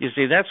head. You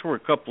see, that's where a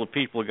couple of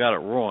people got it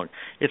wrong.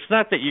 It's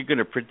not that you're going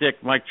to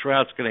predict Mike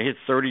Trout's going to hit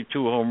 32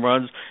 home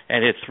runs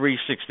and hit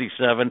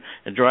 367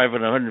 and drive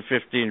in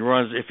 115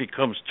 runs. If he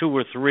comes 2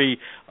 or 3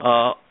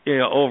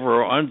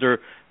 over or under,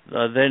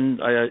 then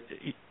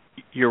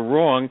you're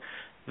wrong.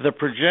 The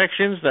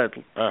projections that,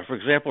 for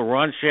example,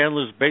 Ron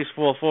Chandler's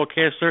baseball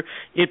forecaster,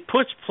 it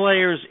puts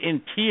players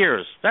in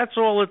tiers. That's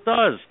all it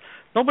does.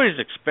 Nobody's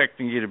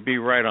expecting you to be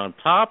right on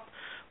top.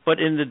 But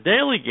in the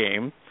daily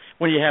game,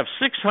 when you have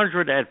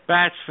 600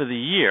 at-bats for the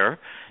year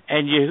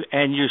and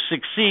you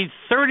succeed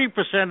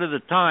 30% of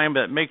the time,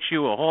 that makes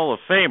you a Hall of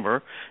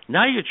Famer.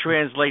 Now you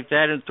translate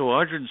that into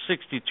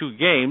 162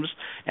 games,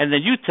 and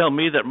then you tell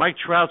me that Mike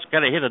Trout's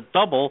got to hit a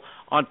double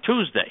on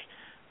Tuesday.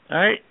 All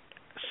right?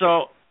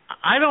 So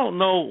I don't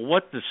know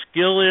what the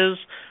skill is.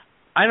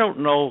 I don't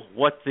know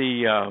what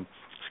the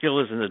skill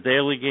is in the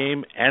daily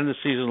game and the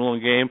season-long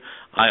game.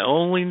 I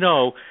only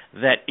know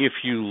that if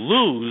you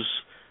lose,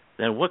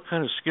 then what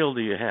kind of skill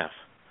do you have?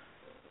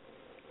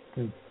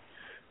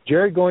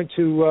 Jerry, going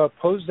to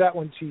pose that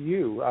one to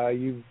you.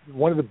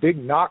 One of the big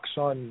knocks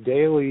on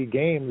daily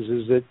games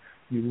is that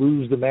you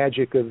lose the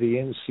magic of the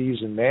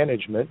in-season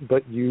management,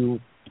 but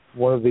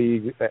what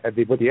the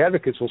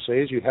advocates will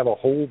say is you have a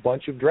whole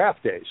bunch of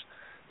draft days.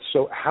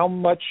 So how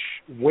much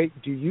weight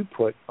do you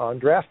put on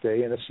draft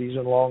day in a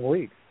season-long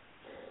league?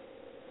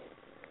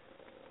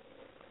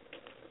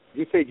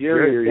 You say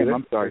Jerry or Tim?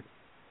 I'm sorry.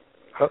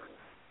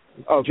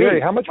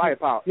 Jerry, how much? My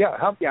apologies.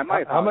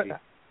 My apologies.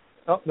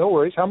 No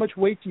worries. How much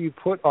weight do you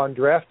put on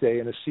draft day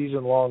in a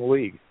season-long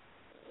league?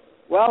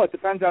 Well, it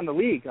depends on the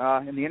league.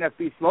 In the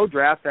NFC slow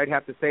draft, I'd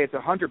have to say it's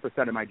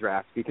 100% of my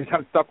draft because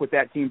I'm stuck with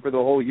that team for the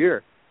whole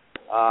year.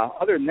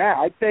 Other than that,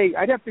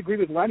 I'd have to agree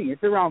with Lenny.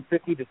 It's around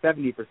 50 to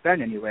 70%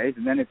 anyways,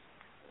 and then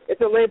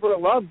it's a labor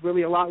of love,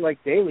 really a lot like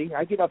daily.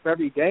 I get up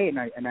every day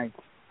and I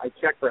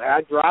check for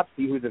ad drops,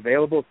 see who's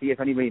available, see if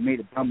anybody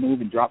made a dumb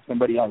move and dropped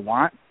somebody I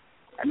want.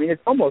 I mean,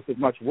 it's almost as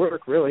much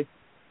work, really.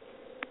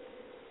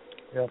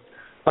 Yeah.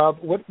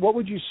 What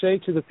would you say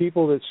to the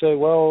people that say,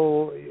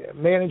 well,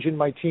 managing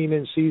my team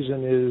in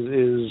season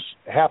is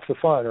half the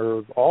fun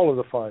or all of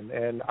the fun,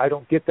 and I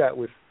don't get that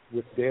with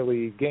with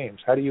daily games.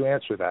 How do you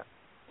answer that?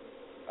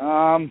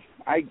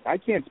 I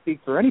can't speak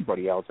for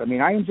anybody else. I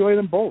mean, I enjoy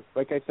them both.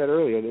 Like I said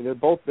earlier,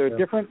 they're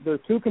different. They're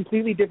two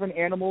completely different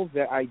animals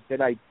that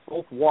I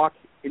both walk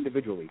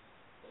individually.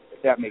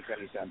 If that makes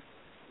any sense.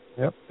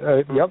 Yep.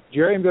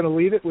 Jerry, I'm going to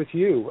leave it with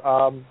you.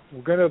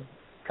 We're going to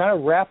kind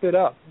of wrap it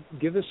up.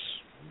 Give us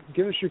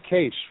your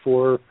case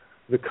for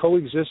the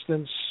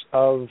coexistence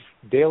of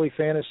daily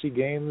fantasy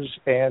games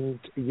and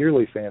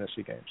yearly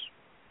fantasy games.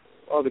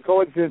 Well, the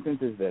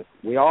coexistence is this.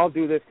 We all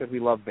do this because we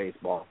love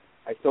baseball.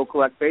 I still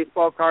collect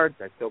baseball cards.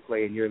 I still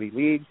play in yearly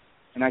leagues.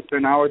 And I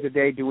spend hours a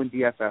day doing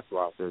DFS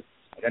rosters.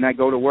 And then I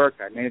go to work,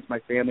 I manage my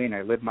family, and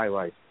I live my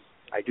life.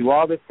 I do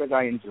all this because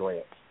I enjoy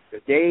it. The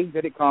day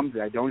that it comes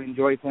that I don't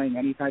enjoy playing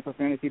any type of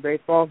fantasy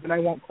baseball, then I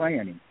won't play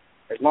any.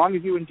 As long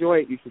as you enjoy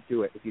it, you should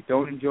do it. If you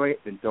don't enjoy it,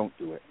 then don't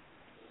do it.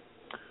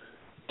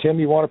 Tim,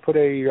 you want to put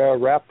a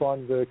wrap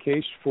on the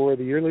case for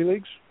the yearly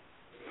leagues?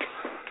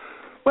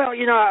 Well,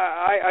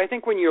 I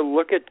think when you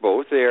look at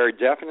both, they are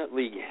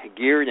definitely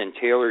geared and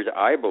tailored,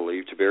 I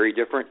believe, to very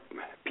different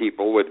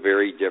people with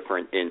very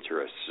different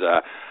interests.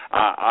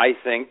 I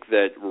think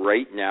that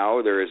right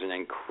now there is an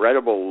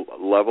incredible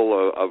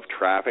level of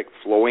traffic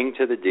flowing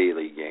to the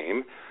daily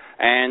game.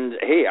 And,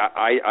 hey,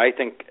 I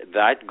think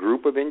that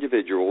group of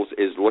individuals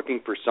is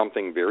looking for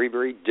something very,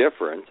 very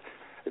different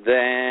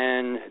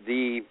than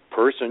the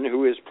person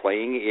who is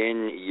playing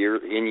in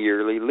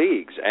yearly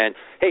leagues. And,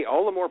 hey,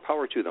 all the more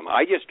power to them.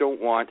 I just don't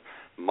want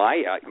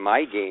my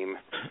game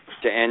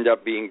to end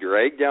up being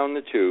dragged down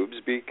the tubes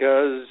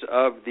because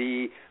of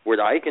what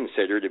I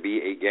consider to be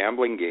a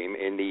gambling game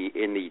in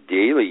the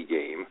daily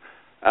game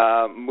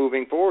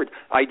moving forward.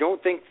 I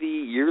don't think the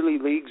yearly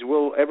leagues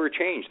will ever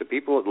change. The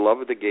people that love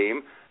the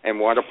game and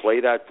want to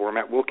play that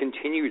format will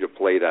continue to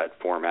play that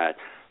format.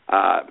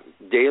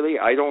 Daily,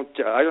 I don't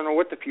know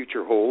what the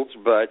future holds,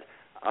 but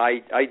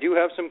I do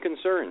have some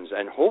concerns,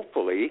 and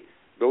hopefully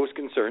those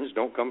concerns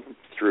don't come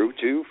through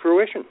to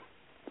fruition.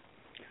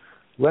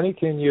 Lenny,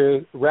 can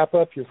you wrap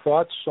up your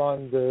thoughts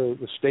on the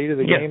state of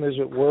the game, as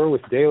it were,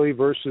 with daily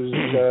versus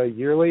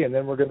yearly, and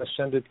then we're going to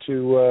send it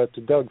to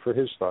Doug for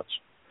his thoughts.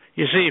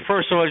 You see,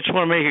 first of all, I just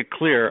want to make it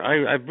clear.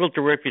 I've built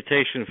a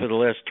reputation for the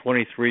last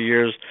 23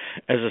 years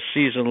as a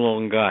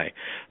season-long guy.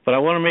 But I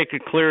want to make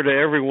it clear to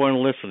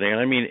everyone listening,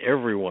 and I mean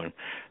everyone.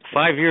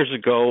 5 years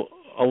ago,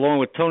 along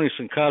with Tony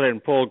Sincata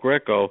and Paul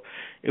Greco,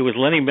 it was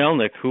Lenny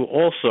Melnick who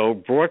also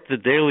brought the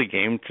daily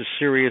game to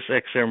Sirius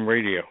XM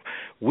Radio.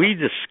 We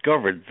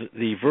discovered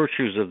the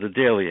virtues of the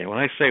daily game. When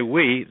I say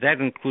we, that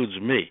includes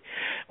me.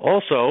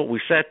 Also, we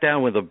sat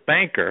down with a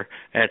banker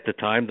at the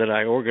time that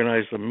I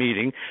organized the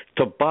meeting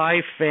to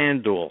buy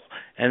FanDuel,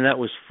 and that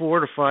was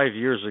 4 to 5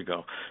 years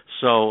ago.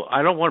 So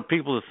I don't want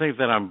people to think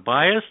that I'm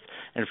biased,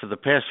 and for the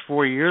past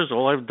 4 years,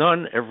 all I've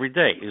done every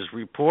day is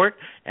report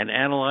and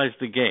analyze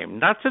the game.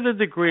 Not to the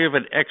degree of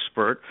an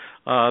expert,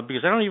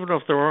 because I don't even know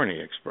if there are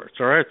any experts.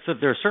 All right, so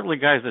there are certainly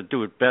guys that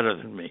do it better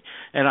than me,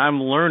 and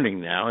I'm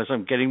learning now as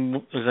I'm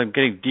getting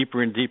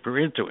deeper and deeper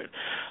into it.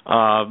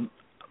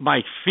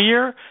 My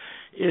fear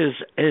is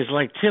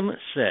like Tim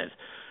said,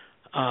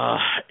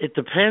 it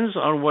depends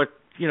on what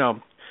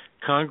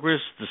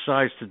Congress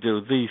decides to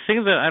do. The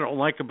thing that I don't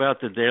like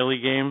about the daily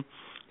game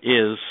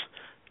is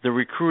the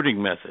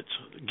recruiting methods,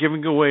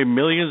 giving away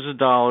millions of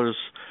dollars,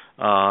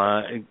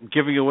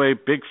 giving away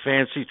big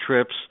fancy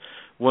trips.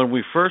 When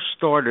we first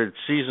started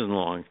season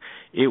long,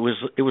 it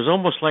was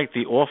almost like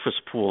the office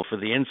pool for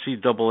the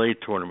NCAA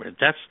tournament.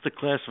 That's the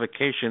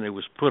classification it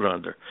was put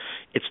under.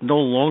 It's no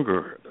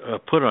longer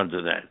put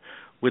under that.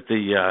 With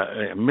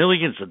the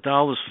millions of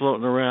dollars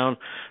floating around,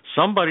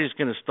 somebody's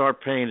going to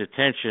start paying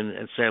attention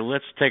and say,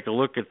 let's take a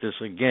look at this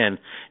again,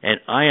 and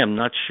I am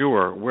not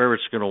sure where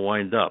it's going to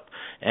wind up.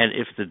 And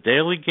if the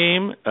daily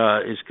game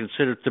is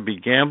considered to be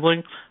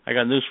gambling, I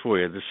got news for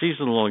you. The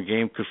season-long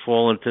game could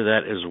fall into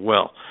that as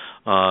well.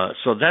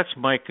 So that's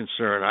my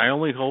concern. I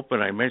only hope,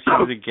 and I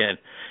mentioned it again,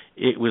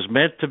 it was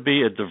meant to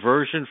be a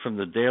diversion from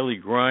the daily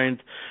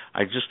grind.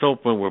 I just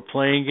hope when we're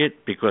playing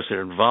it, because it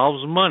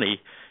involves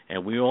money,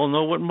 and we all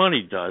know what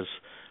money does,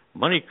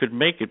 money could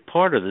make it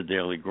part of the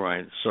daily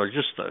grind. So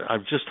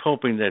I'm just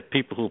hoping that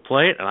people who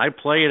play it, and I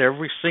play it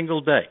every single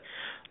day,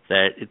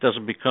 that it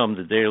doesn't become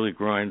the daily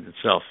grind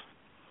itself.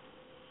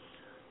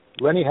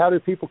 Lenny, how do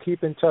people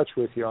keep in touch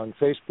with you on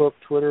Facebook,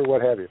 Twitter,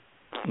 what have you?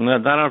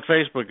 Not on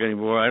Facebook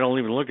anymore. I don't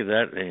even look at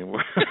that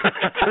anymore. Keep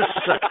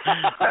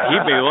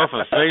me off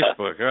of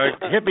Facebook. All right?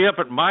 Hit me up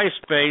at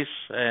MySpace,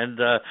 and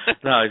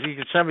no, you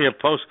can send me a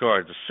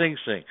postcard to Sing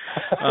Sing.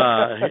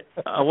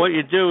 What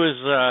you do is,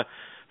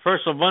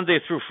 first on Monday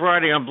through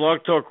Friday on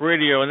Blog Talk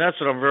Radio, and that's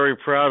what I'm very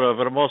proud of.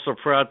 And I'm also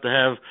proud to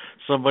have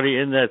somebody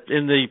in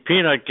the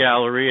peanut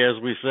gallery, as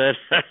we said,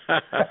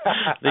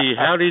 the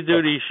Howdy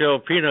Doody Show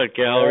peanut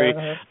gallery,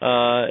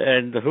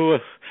 and who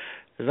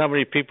There's not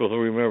many people who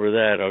remember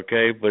that,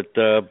 okay? But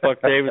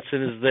Buck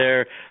Davidson is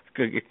there.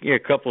 A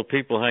couple of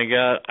people hang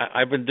out.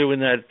 I've been doing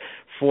that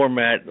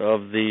format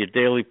of the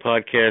daily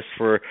podcast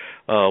for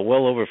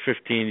well over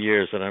 15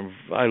 years, and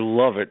I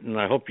love it, and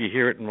I hope you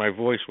hear it in my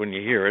voice when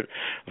you hear it.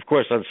 Of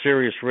course, on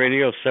Sirius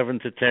Radio, 7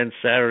 to 10,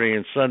 Saturday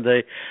and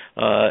Sunday,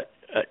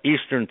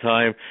 Eastern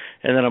Time,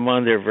 and then I'm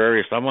on there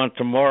I'm on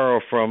tomorrow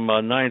from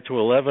 9 to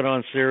 11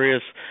 on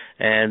Sirius,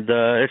 and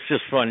it's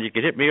just fun. You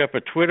can hit me up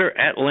at Twitter,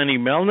 at Lenny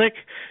Melnick,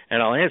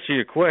 and I'll answer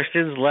your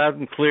questions loud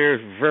and clear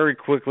very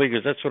quickly,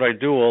 because that's what I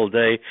do all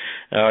day.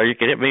 You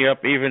can hit me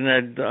up even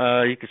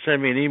at, you can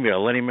send me an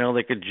email,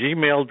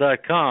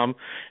 lennymelnick@gmail.com,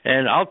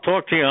 and I'll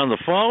talk to you on the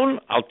phone.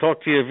 I'll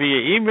talk to you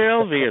via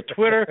email, via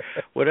Twitter,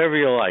 whatever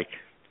you like.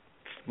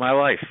 It's my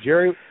life.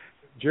 Jerry,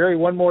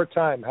 one more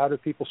time, how do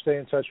people stay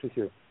in touch with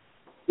you?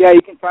 Yeah,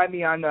 you can find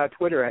me on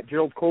Twitter at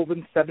Gerald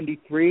Colvin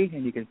 73,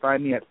 and you can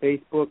find me at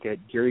Facebook at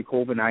Jerry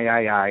Colvin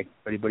III. If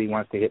anybody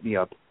wants to hit me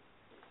up.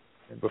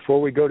 And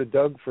before we go to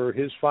Doug for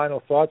his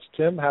final thoughts,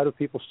 Tim, how do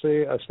people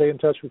stay in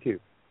touch with you?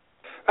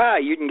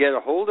 You can get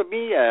a hold of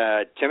me,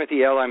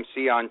 Timothy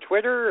LMC on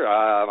Twitter.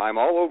 I'm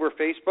all over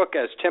Facebook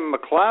as Tim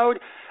McLeod.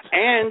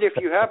 And if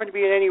you happen to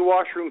be in any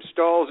washroom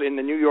stalls in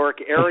the New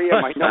York area,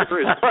 my number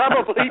is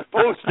probably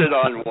posted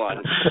on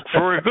one.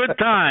 For a good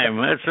time,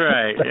 that's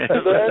right.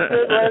 That's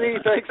it, Lenny.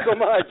 Thanks so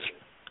much.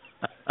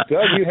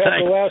 Doug, you have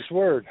the last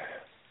word.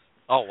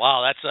 Oh,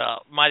 wow, that's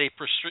mighty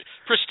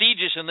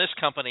prestigious in this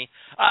company.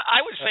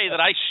 I would say that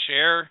I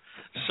share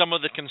some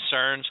of the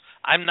concerns.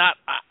 I'm not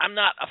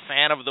a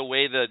fan of the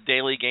way the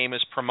daily game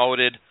is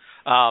promoted.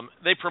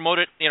 They promote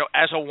it,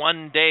 as a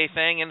one-day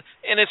thing, and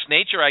in its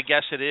nature, I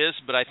guess it is.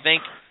 But I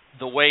think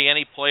the way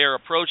any player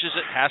approaches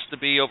it has to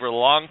be over the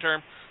long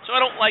term. So I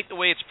don't like the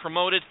way it's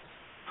promoted.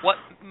 What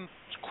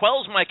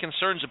quells my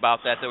concerns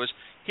about that, though, is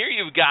here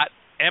you've got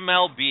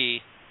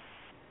MLB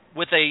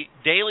with a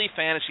daily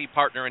fantasy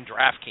partner in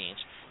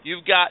DraftKings.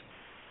 You've got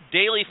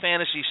daily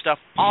fantasy stuff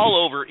all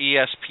over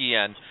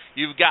ESPN.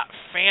 You've got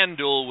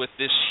FanDuel with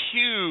this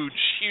huge,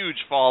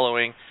 huge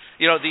following.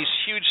 These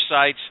huge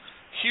sites,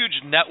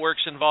 huge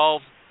networks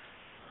involved.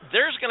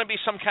 There's going to be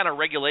some kind of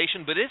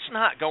regulation, but it's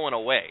not going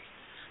away.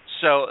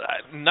 So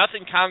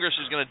nothing Congress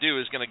is going to do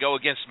is going to go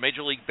against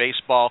Major League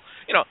Baseball.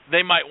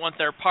 They might want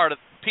their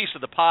piece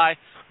of the pie,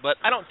 but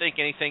I don't think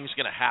anything's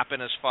going to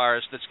happen as far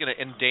as that's going to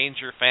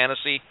endanger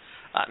fantasy.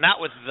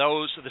 Not with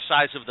the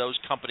size of those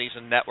companies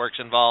and networks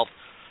involved.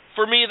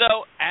 For me,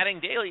 though, adding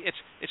daily,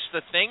 it's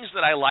the things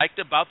that I liked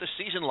about the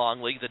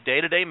season-long league, the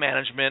day-to-day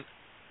management.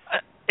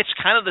 It's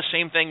kind of the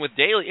same thing with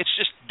daily. It's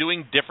just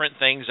doing different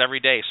things every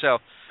day.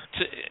 So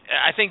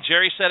I think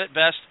Jerry said it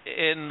best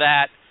in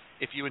that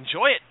if you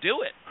enjoy it,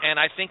 do it. And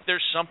I think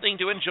there's something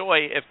to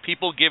enjoy. If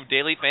people give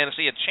daily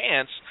fantasy a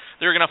chance,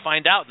 they're going to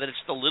find out that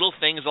it's the little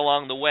things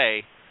along the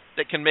way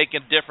that can make a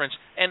difference,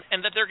 and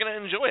that they're going to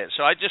enjoy it.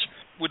 So I just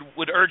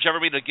would urge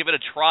everybody to give it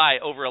a try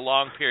over a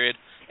long period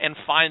and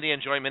find the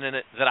enjoyment in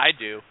it that I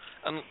do,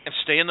 and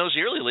stay in those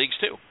yearly leagues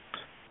too.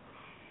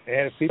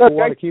 And if people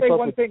want to keep up with...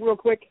 one thing real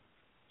quick?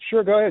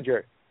 Sure, go ahead,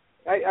 Jerry.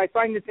 I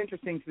find this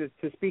interesting to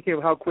speak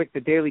of how quick the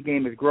daily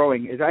game is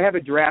growing, is I have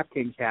a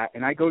DraftKings hat,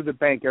 and I go to the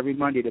bank every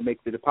Monday to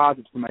make the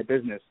deposits for my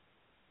business,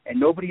 and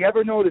nobody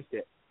ever noticed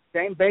it.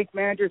 Same bank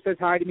manager says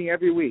hi to me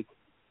every week.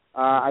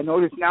 I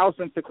noticed now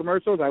since the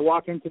commercials, I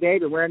walk in today,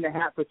 been wearing the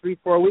hat for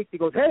 3-4 weeks. He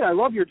goes, "Hey, I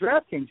love your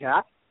DraftKings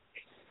hat."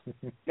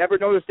 Never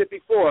noticed it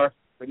before,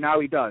 but now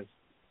he does.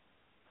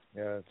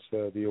 Yeah,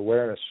 it's the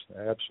awareness,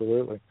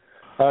 absolutely.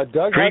 Doug,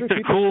 drink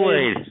the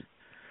Kool-Aid.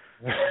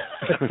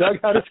 Doug,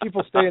 how do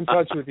people stay in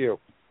touch with you?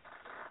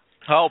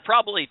 Oh,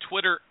 probably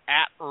Twitter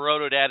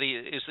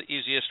 @RotoDaddy is the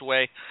easiest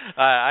way.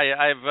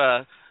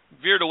 I've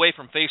veered away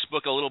from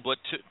Facebook a little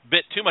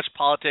bit too much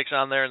politics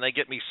on there, and they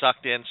get me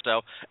sucked in.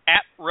 So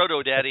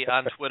 @RotoDaddy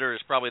on Twitter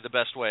is probably the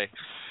best way.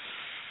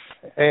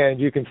 And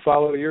you can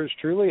follow yours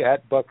truly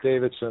 @Buck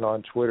Davidson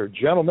on Twitter.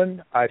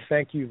 Gentlemen, I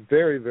thank you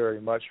very, very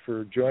much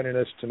for joining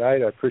us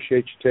tonight. I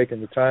appreciate you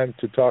taking the time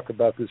to talk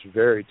about this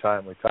very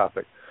timely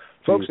topic.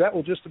 Folks, that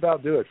will just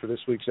about do it for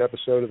this week's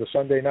episode of the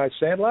Sunday Night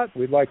Sandlot.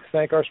 We'd like to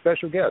thank our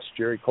special guests,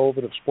 Jerry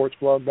Colvin of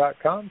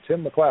SportsBlog.com,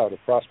 Tim McLeod of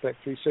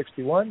Prospect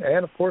 361,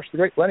 and, of course, the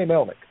great Lenny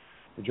Melnick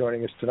for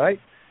joining us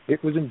tonight.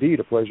 It was indeed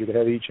a pleasure to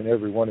have each and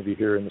every one of you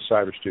here in the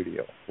Cyber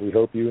Studio. We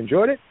hope you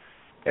enjoyed it,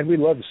 and we'd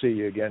love to see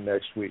you again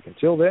next week.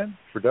 Until then,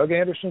 for Doug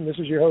Anderson, this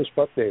is your host,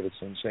 Buck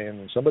Davidson, saying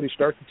when somebody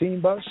start the team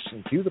bus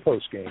and cue the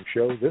postgame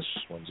show, this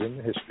one's in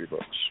the history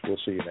books. We'll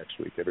see you next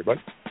week,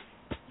 everybody.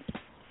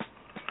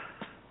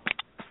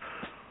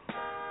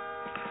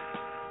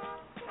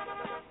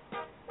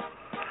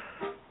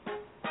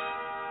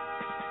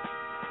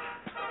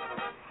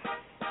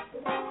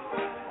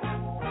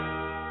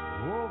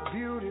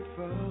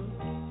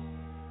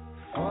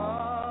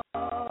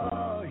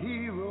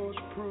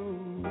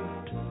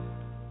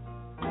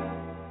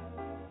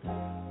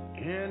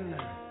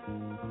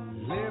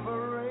 Live